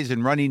watery eyes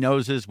and runny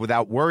noses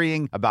without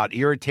worrying about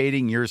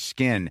irritating your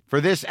skin. For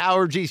this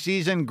allergy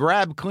season,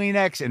 grab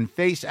Kleenex and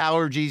face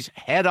allergies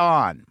head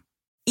on.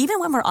 Even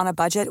when we're on a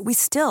budget, we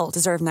still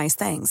deserve nice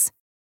things.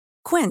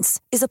 Quince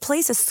is a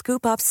place to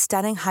scoop up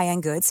stunning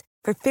high-end goods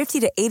for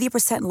 50 to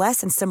 80% less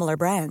than similar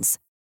brands.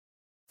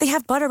 They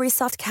have buttery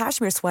soft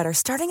cashmere sweaters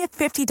starting at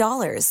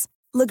 $50,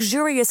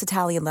 luxurious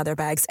Italian leather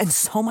bags, and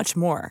so much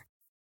more.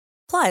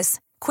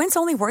 Plus, Quince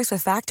only works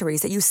with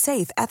factories that use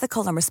safe,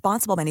 ethical, and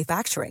responsible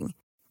manufacturing.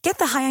 Get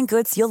the high-end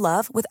goods you'll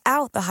love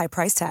without the high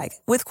price tag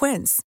with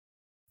Quince.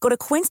 Go to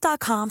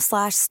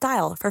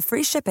quince.com/style for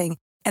free shipping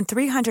and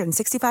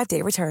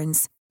 365-day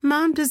returns.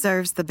 Mom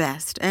deserves the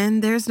best,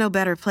 and there's no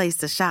better place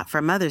to shop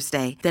for Mother's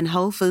Day than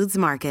Whole Foods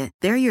Market.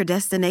 They're your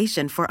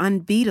destination for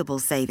unbeatable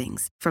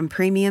savings, from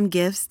premium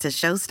gifts to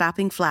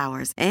show-stopping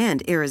flowers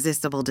and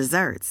irresistible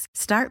desserts.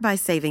 Start by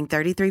saving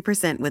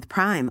 33% with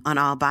Prime on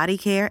all body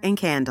care and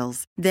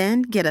candles.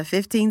 Then get a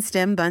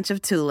 15-stem bunch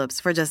of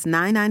tulips for just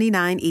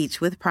 $9.99 each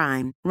with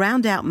Prime.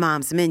 Round out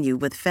Mom's menu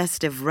with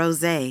festive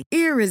rosé,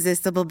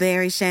 irresistible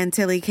berry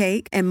chantilly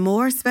cake, and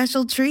more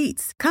special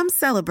treats. Come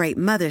celebrate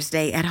Mother's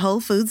Day at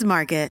Whole Foods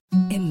Market.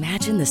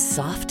 Imagine the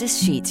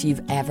softest sheets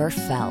you've ever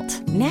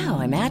felt.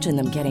 Now imagine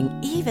them getting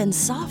even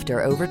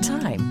softer over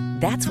time.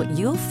 That's what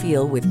you'll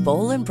feel with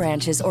Boll &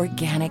 Branch's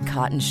organic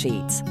cotton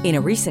sheets. In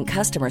a recent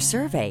customer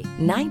survey,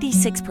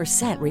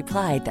 96%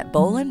 replied that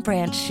Boll &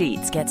 Branch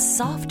sheets get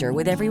softer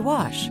with every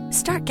wash.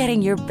 Start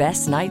getting your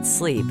best night's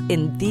sleep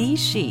in these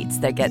sheets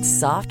that get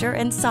softer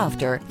and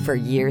softer for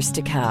years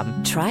to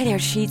come. Try their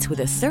sheets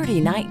with a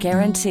 30-night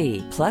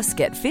guarantee. Plus,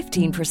 get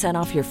 15%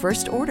 off your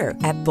first order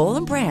at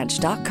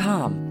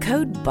bollandbranch.com.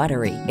 Code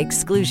BUTTERY.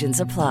 Exclusions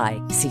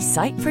apply. See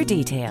site for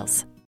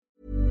details.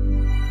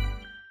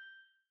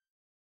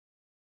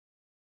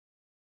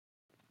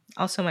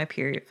 Also, my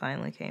period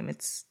finally came.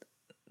 It's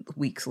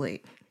weeks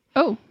late.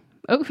 Oh.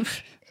 Yep.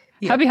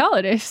 Happy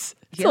holidays.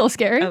 It's a little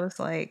scary. I was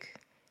like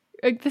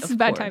this is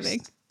bad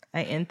timing.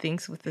 I end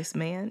things with this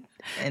man.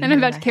 And I'm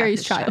about to carry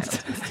his child.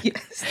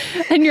 Yes.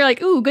 And you're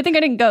like, ooh, good thing I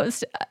didn't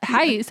ghost.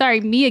 Hi, sorry,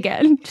 me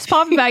again. Just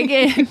popping back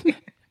in.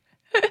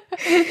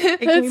 It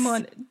came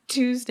on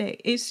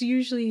Tuesday. It's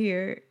usually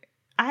here.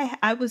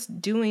 I was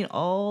doing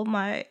all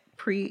my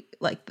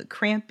the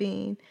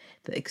cramping,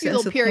 the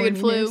excessive period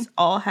flu,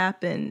 all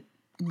happened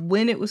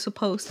when it was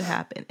supposed to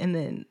happen, and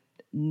then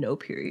no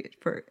period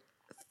for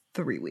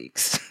 3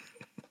 weeks.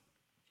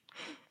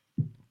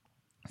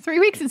 3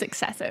 weeks is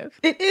excessive.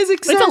 It is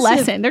excessive. It's a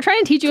lesson. They're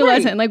trying to teach you a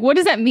lesson. Like, what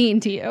does that mean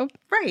to you?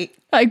 Right.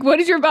 Like, what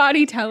is your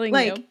body telling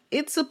you? Like,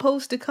 it's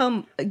supposed to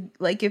come,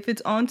 like, if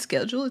it's on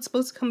schedule, it's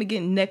supposed to come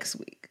again next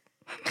week.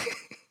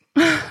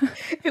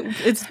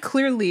 It's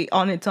clearly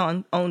on its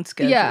own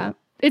schedule. Yeah,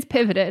 it's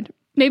pivoted.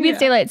 Maybe it's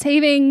daylight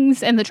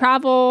savings and the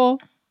travel.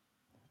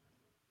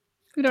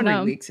 We don't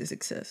know. 3 weeks is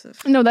excessive.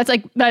 No,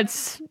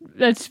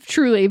 that's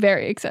truly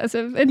very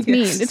excessive. It's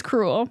mean. It's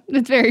cruel.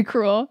 It's very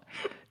cruel.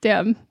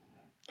 Damn.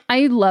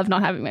 I love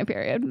not having my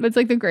period. It's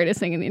like the greatest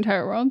thing in the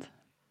entire world.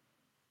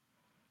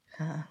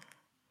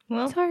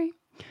 Well, sorry.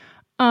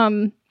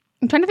 I'm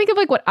trying to think of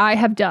like what I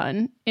have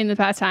done in the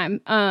past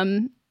time.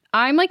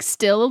 I'm like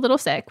still a little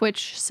sick,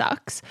 which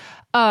sucks.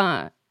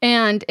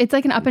 And it's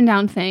like an up and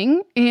down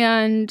thing.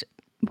 And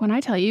when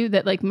I tell you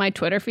that like my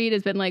Twitter feed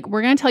has been like,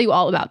 we're going to tell you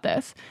all about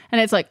this. And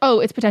it's like,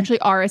 oh, it's potentially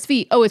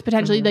RSV. Oh, it's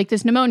potentially like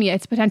this pneumonia.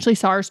 It's potentially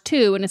SARS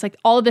too. And it's like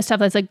all of this stuff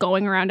that's like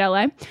going around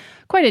LA.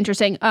 Quite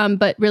interesting,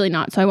 but really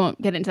not. So I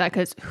won't get into that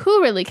because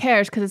who really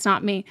cares because it's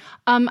not me.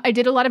 I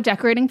did a lot of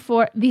decorating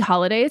for the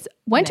holidays.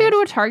 Went to go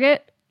to a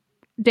Target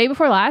day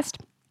before last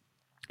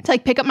to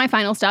like pick up my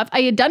final stuff.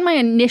 I had done my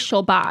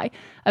initial buy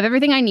of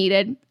everything I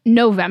needed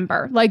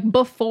November, like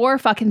before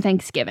fucking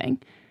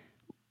Thanksgiving.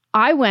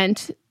 I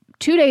went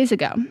 2 days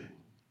ago.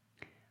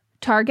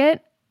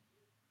 Target,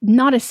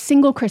 not a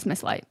single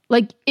Christmas light.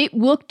 Like it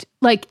looked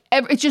like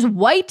it's just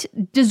white,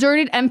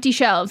 deserted, empty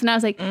shelves. And I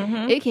was like,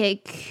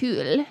 okay,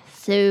 cool.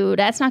 So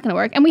that's not going to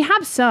work. And we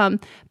have some,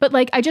 but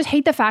like I just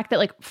hate the fact that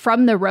like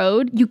from the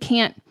road you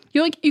can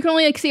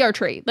only like see our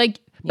tree.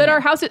 Like, but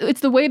our house,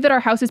 it's the way that our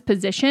house is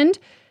positioned.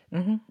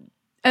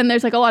 And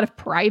there's like a lot of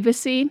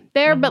privacy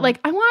there, but like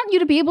I want you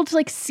to be able to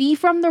like see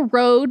from the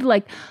road,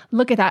 like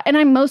look at that. And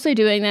I'm mostly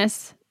doing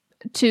this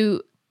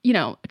to, you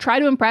know, try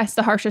to impress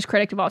the harshest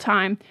critic of all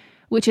time,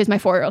 which is my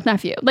 4-year-old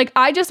nephew. Like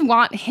I just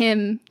want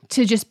him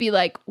to just be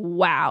like,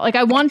 wow. Like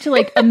I want to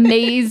like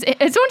amaze, I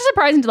just want to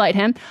surprise and delight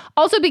him.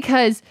 Also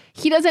because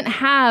he doesn't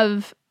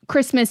have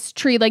Christmas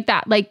tree like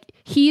that. Like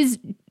he's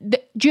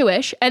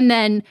Jewish and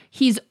then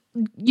he's,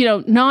 you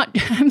know, not,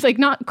 I was like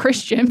not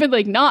Christian, but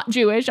like not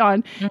Jewish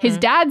on his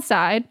dad's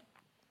side,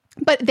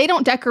 but they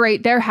don't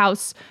decorate their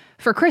house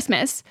for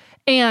Christmas.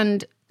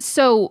 And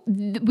so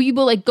we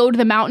will like go to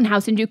the mountain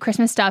house and do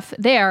Christmas stuff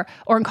there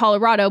or in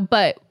Colorado.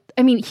 But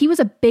I mean, he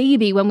was a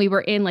baby when we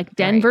were in like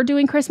Denver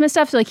doing Christmas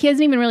stuff. So like he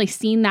hasn't even really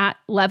seen that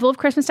level of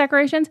Christmas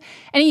decorations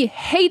and he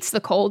hates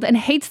the cold and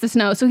hates the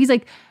snow. So he's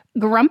like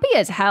grumpy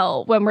as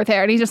hell when we're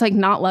there and he's just like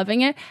not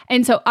loving it.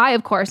 And so I,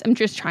 of course, am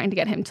just trying to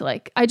get him to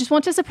like, I just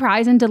want to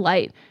surprise and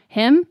delight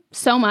him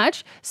so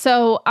much.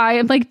 So I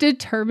am like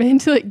determined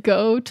to like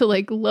go to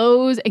like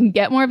Lowe's and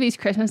get more of these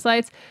Christmas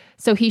lights.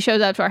 So he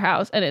shows up to our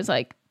house and is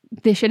like,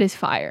 this shit is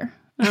fire.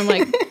 And I'm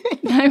like,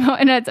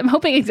 I'm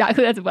hoping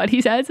exactly that's what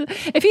he says.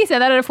 If he said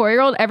that at a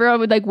 4-year-old, everyone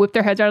would like whip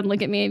their heads around and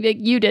look at me and be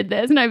like, you did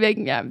this. And I'd be like,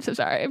 yeah, I'm so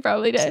sorry. I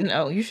probably did.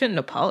 No, you shouldn't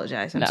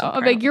apologize. I'm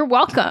like, you're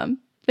welcome.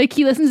 Like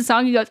he listens to the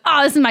song, he goes,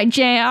 oh, this is my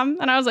jam.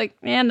 And I was like,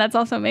 man, that's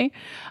also me.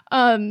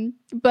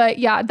 But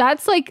yeah,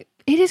 that's like,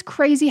 it is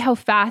crazy how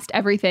fast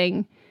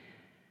everything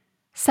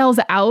sells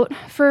out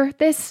for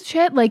this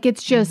shit. Like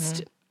it's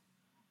just,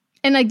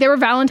 and like there were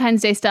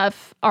Valentine's Day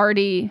stuff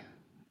already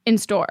in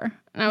store.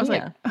 And I was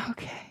like,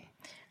 okay.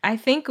 I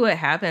think what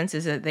happens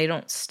is that they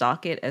don't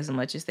stock it as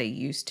much as they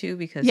used to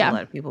because a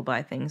lot of people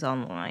buy things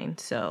online.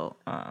 So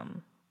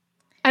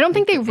I don't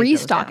think they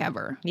restock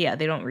ever. Yeah,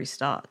 they don't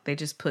restock. They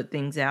just put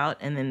things out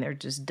and then they're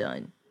just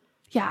done.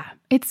 Yeah,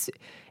 it's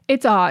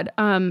odd.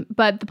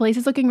 But the place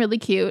is looking really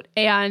cute.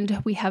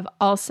 And we have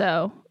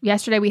also,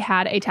 yesterday we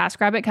had a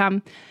TaskRabbit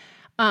come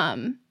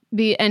and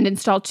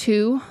install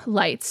 2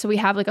 lights. So we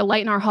have like a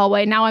light in our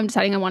hallway. Now I'm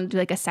deciding I want to do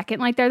like a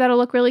second light there that'll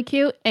look really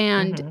cute.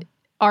 And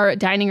our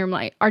dining room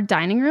light. Our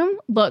dining room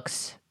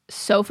looks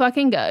so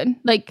fucking good.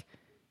 Like,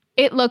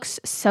 it looks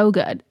so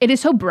good. It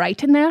is so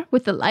bright in there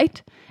with the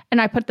light.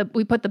 And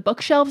we put the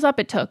bookshelves up.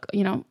 It took,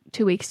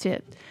 2 weeks to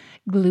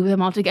glue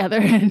them all together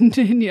and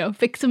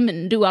fix them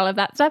and do all of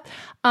that stuff.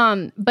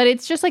 But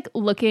it's just like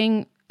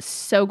looking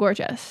so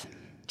gorgeous.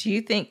 Do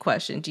you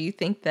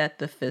think that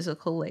the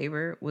physical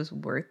labor was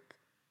worth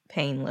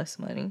paying less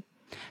money?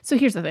 So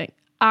here's the thing.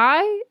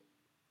 I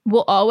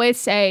will always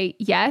say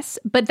yes,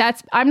 but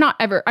I'm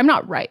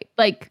not right.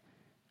 Like,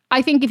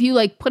 I think if you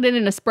like put it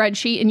in a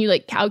spreadsheet and you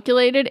like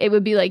calculate it, it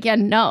would be like, yeah,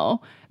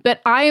 no.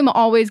 But I am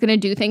always going to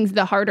do things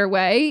the harder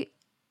way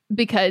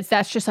because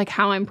that's just like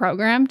how I'm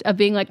programmed of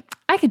being like,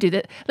 I could do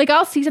that. Like,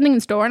 I'll see something in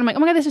the store and I'm like, oh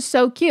my God, this is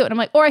so cute. And I'm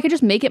like, or I could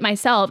just make it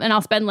myself and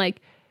I'll spend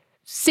like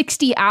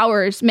 60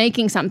 hours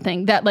making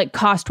something that like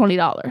costs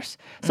 $20. So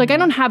like, I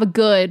don't have a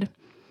good,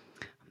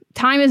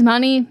 time is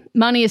money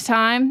is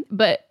time,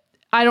 but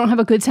I don't have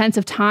a good sense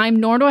of time,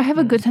 nor do I have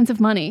a good sense of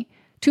money.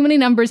 Too many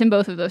numbers in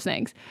both of those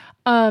things.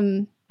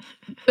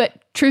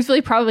 But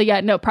truthfully, probably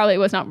it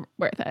was not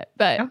worth it.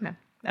 But okay.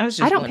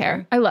 I don't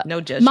care. I love no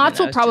judgment. Mats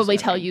will probably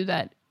tell you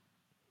that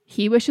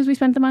he wishes we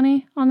spent the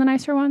money on the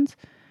nicer ones.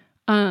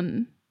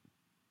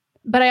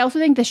 But I also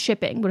think the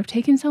shipping would have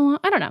taken so long.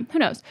 I don't know. Who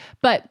knows?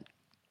 But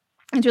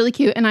it's really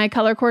cute. And I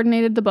color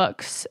coordinated the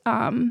books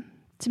to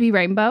be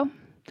rainbow.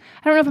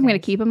 I don't know if I'm going to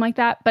keep them like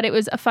that, but it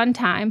was a fun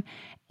time.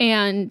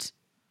 And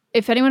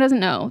if anyone doesn't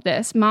know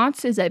this,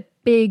 Mats is a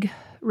big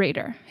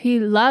reader. He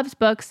loves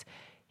books.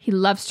 He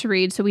loves to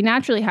read. So we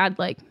naturally had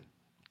like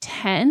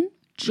 10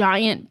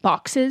 giant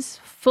boxes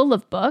full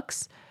of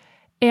books.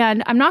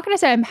 And I'm not going to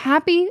say I'm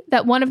happy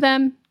that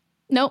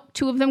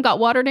 2 of them got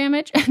water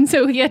damage. And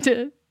so we had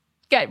to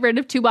get rid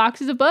of 2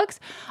 boxes of books.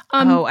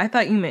 I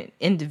thought you meant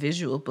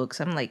individual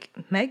books. I'm like,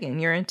 Megan,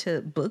 you're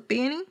into book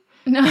banning?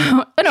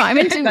 No, I'm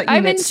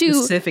into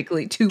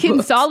specifically 2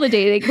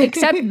 consolidating. books.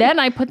 Except then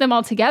I put them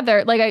all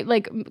together. Like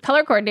I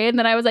color coordinated, and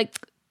then I was like,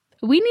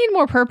 we need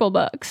more purple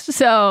books.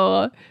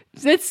 So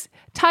it's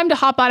time to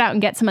hop on out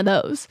and get some of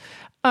those.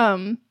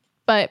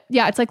 But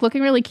yeah, it's like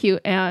looking really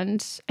cute,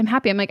 and I'm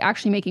happy. I'm like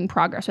actually making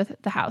progress with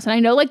the house. And I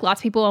know like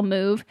lots of people will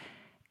move,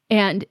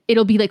 and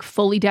it'll be like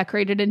fully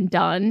decorated and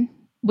done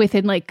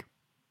within like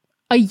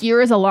a year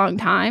is a long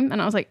time.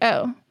 And I was like,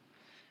 oh,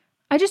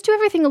 I just do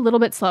everything a little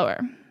bit slower.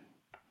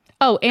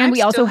 Oh, and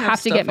we also have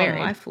to get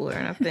married. On my floor,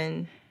 and I've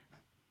been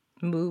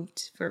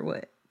moved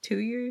for 2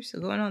 years,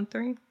 so going on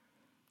 3,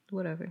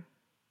 whatever.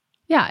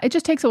 Yeah, it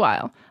just takes a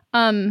while.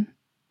 And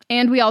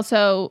we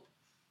also,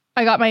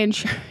 I got my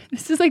insurance.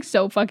 This is like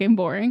so fucking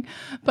boring,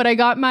 but I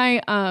got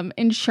my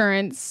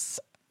insurance,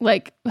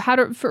 like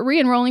for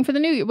re-enrolling for the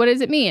new year. What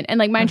does it mean? And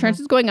like my insurance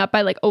is going up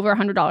by like over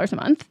 $100 a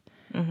month.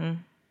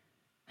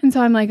 And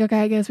so I'm like, okay,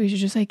 I guess we should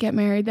just like get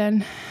married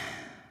then.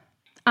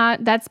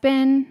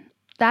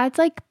 That's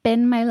like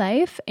been my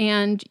life,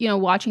 and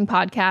watching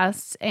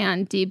podcasts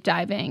and deep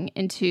diving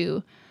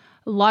into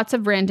lots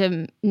of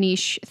random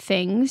niche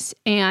things,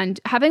 and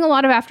having a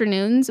lot of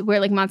afternoons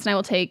where like Mats and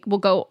I will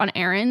go on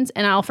errands,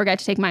 and I'll forget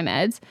to take my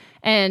meds,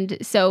 and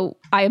so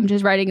I am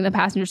just riding in the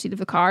passenger seat of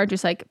the car,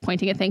 just like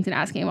pointing at things and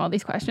asking him all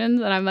these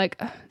questions, and I'm like,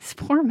 this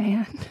poor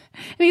man. And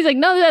he's like,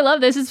 no, I love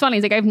this. It's funny.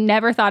 He's like, I've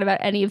never thought about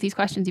any of these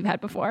questions you've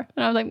had before,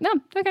 and I was like, no,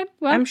 okay,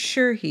 well, I'm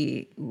sure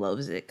he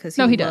loves it because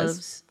he loves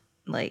does.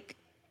 Like.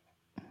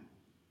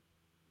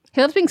 He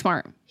loves being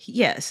smart.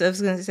 Yes, I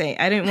was going to say,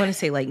 I didn't want to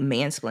say like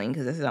mansplain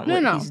because that's not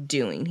what he's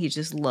doing. He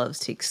just loves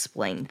to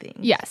explain things.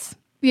 Yes.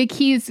 Like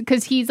he's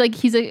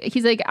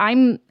like,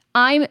 I'm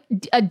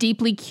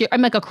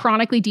like a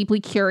chronically deeply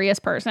curious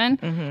person.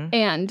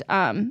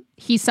 And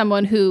he's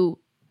someone who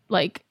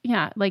like,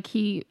 yeah, like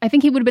I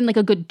think he would have been like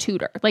a good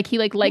tutor. Like he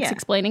like likes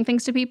explaining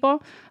things to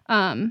people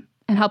and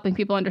helping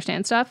people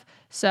understand stuff.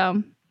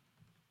 So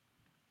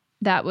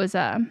that was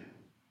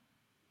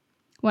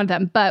one of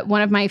them. But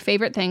one of my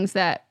favorite things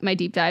that my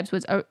deep dives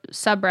was a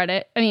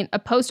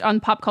post on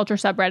pop culture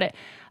subreddit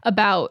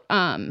about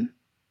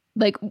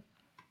like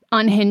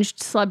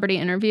unhinged celebrity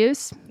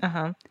interviews.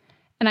 And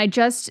I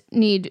just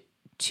need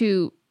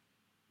to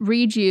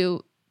read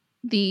you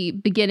the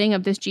beginning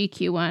of this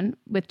GQ one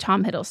with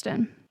Tom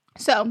Hiddleston.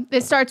 So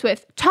it starts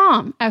with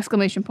Tom, !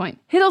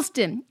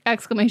 Hiddleston, !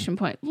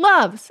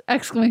 Loves, !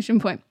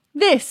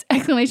 This, !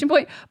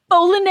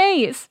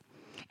 Bolognese.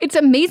 It's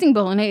amazing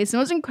bolognese, the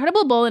most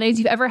incredible bolognese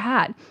you've ever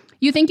had.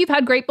 You think you've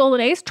had great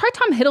bolognese? Try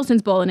Tom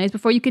Hiddleston's bolognese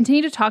before you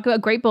continue to talk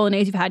about great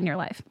bolognese you've had in your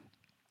life.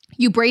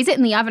 You braise it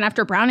in the oven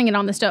after browning it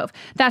on the stove.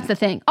 That's the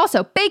thing.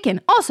 Also,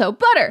 bacon. Also,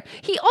 butter.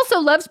 He also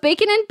loves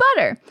bacon and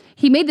butter.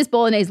 He made this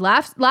bolognese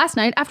last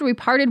night after we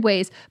parted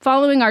ways,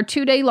 following our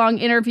 2-day long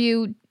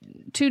interview,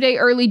 2-day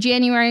early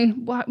January,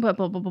 blah, blah,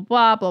 blah, blah, blah,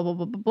 blah, blah,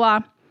 blah, blah, blah.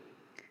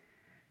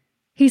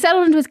 He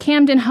settled into his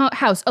Camden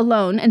house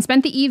alone and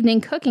spent the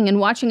evening cooking and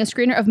watching a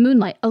screener of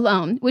Moonlight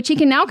alone, which he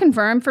can now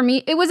confirm for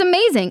me. It was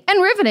amazing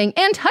and riveting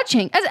and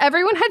touching, as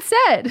everyone had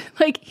said.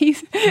 Like,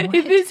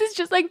 this is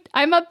just like,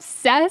 I'm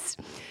obsessed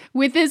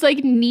with this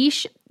like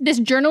niche, this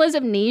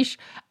journalism niche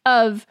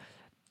of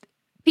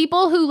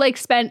people who like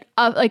spent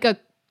like a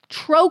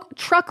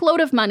truckload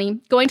of money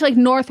going to like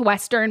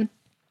Northwestern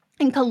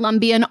and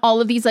Columbia and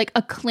all of these like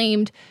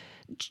acclaimed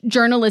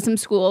journalism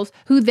schools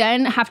who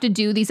then have to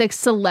do these like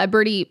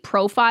celebrity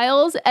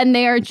profiles, and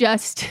they're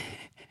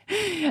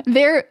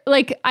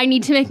like, I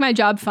need to make my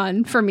job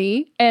fun for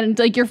me, and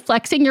like you're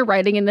flexing your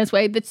writing in this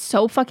way that's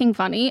so fucking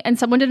funny. And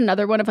someone did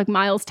another one of like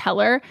Miles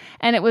Teller,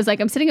 and it was like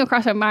I'm sitting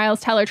across from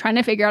Miles Teller trying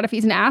to figure out if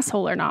he's an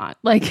asshole or not.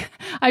 Like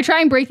I try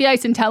and break the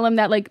ice and tell him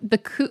that like the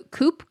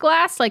coupe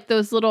glass, like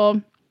those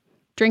little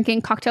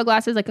drinking cocktail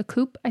glasses, like a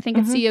coupe, I think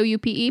it's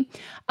COUPE,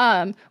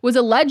 was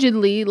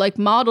allegedly like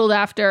modeled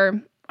after,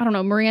 I don't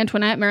know, Marie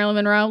Antoinette, Marilyn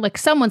Monroe, like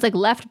someone's like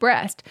left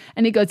breast.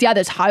 And he goes, yeah,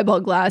 this highball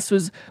glass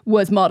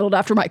was modeled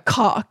after my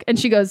cock. And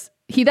she goes,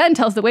 he then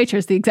tells the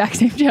waitress the exact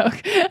same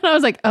joke. And I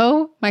was like,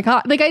 oh my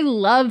God. Like, I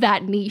love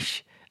that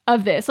niche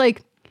of this.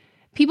 Like,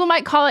 people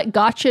might call it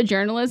gotcha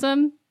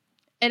journalism.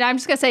 And I'm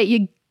just going to say,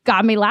 you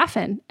got me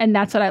laughing. And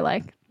that's what I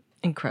like.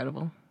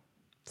 Incredible.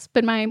 It's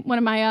been one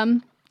of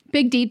my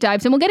big deep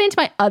dives. And we'll get into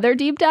my other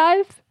deep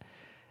dive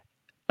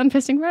on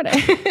Fisting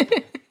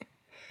Friday.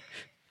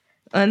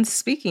 And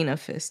speaking of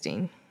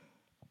fisting,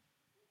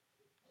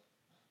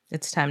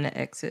 it's time to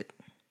exit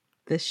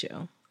this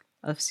show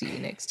of See You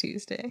Next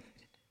Tuesday.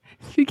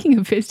 Speaking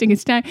of fisting,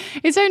 it's time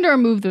to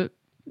remove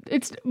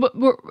it's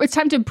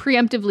time to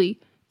preemptively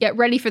get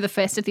ready for the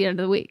fist at the end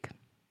of the week.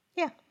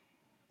 Yeah.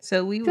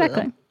 So we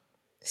will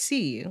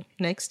see you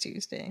next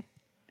Tuesday.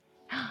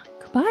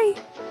 Goodbye.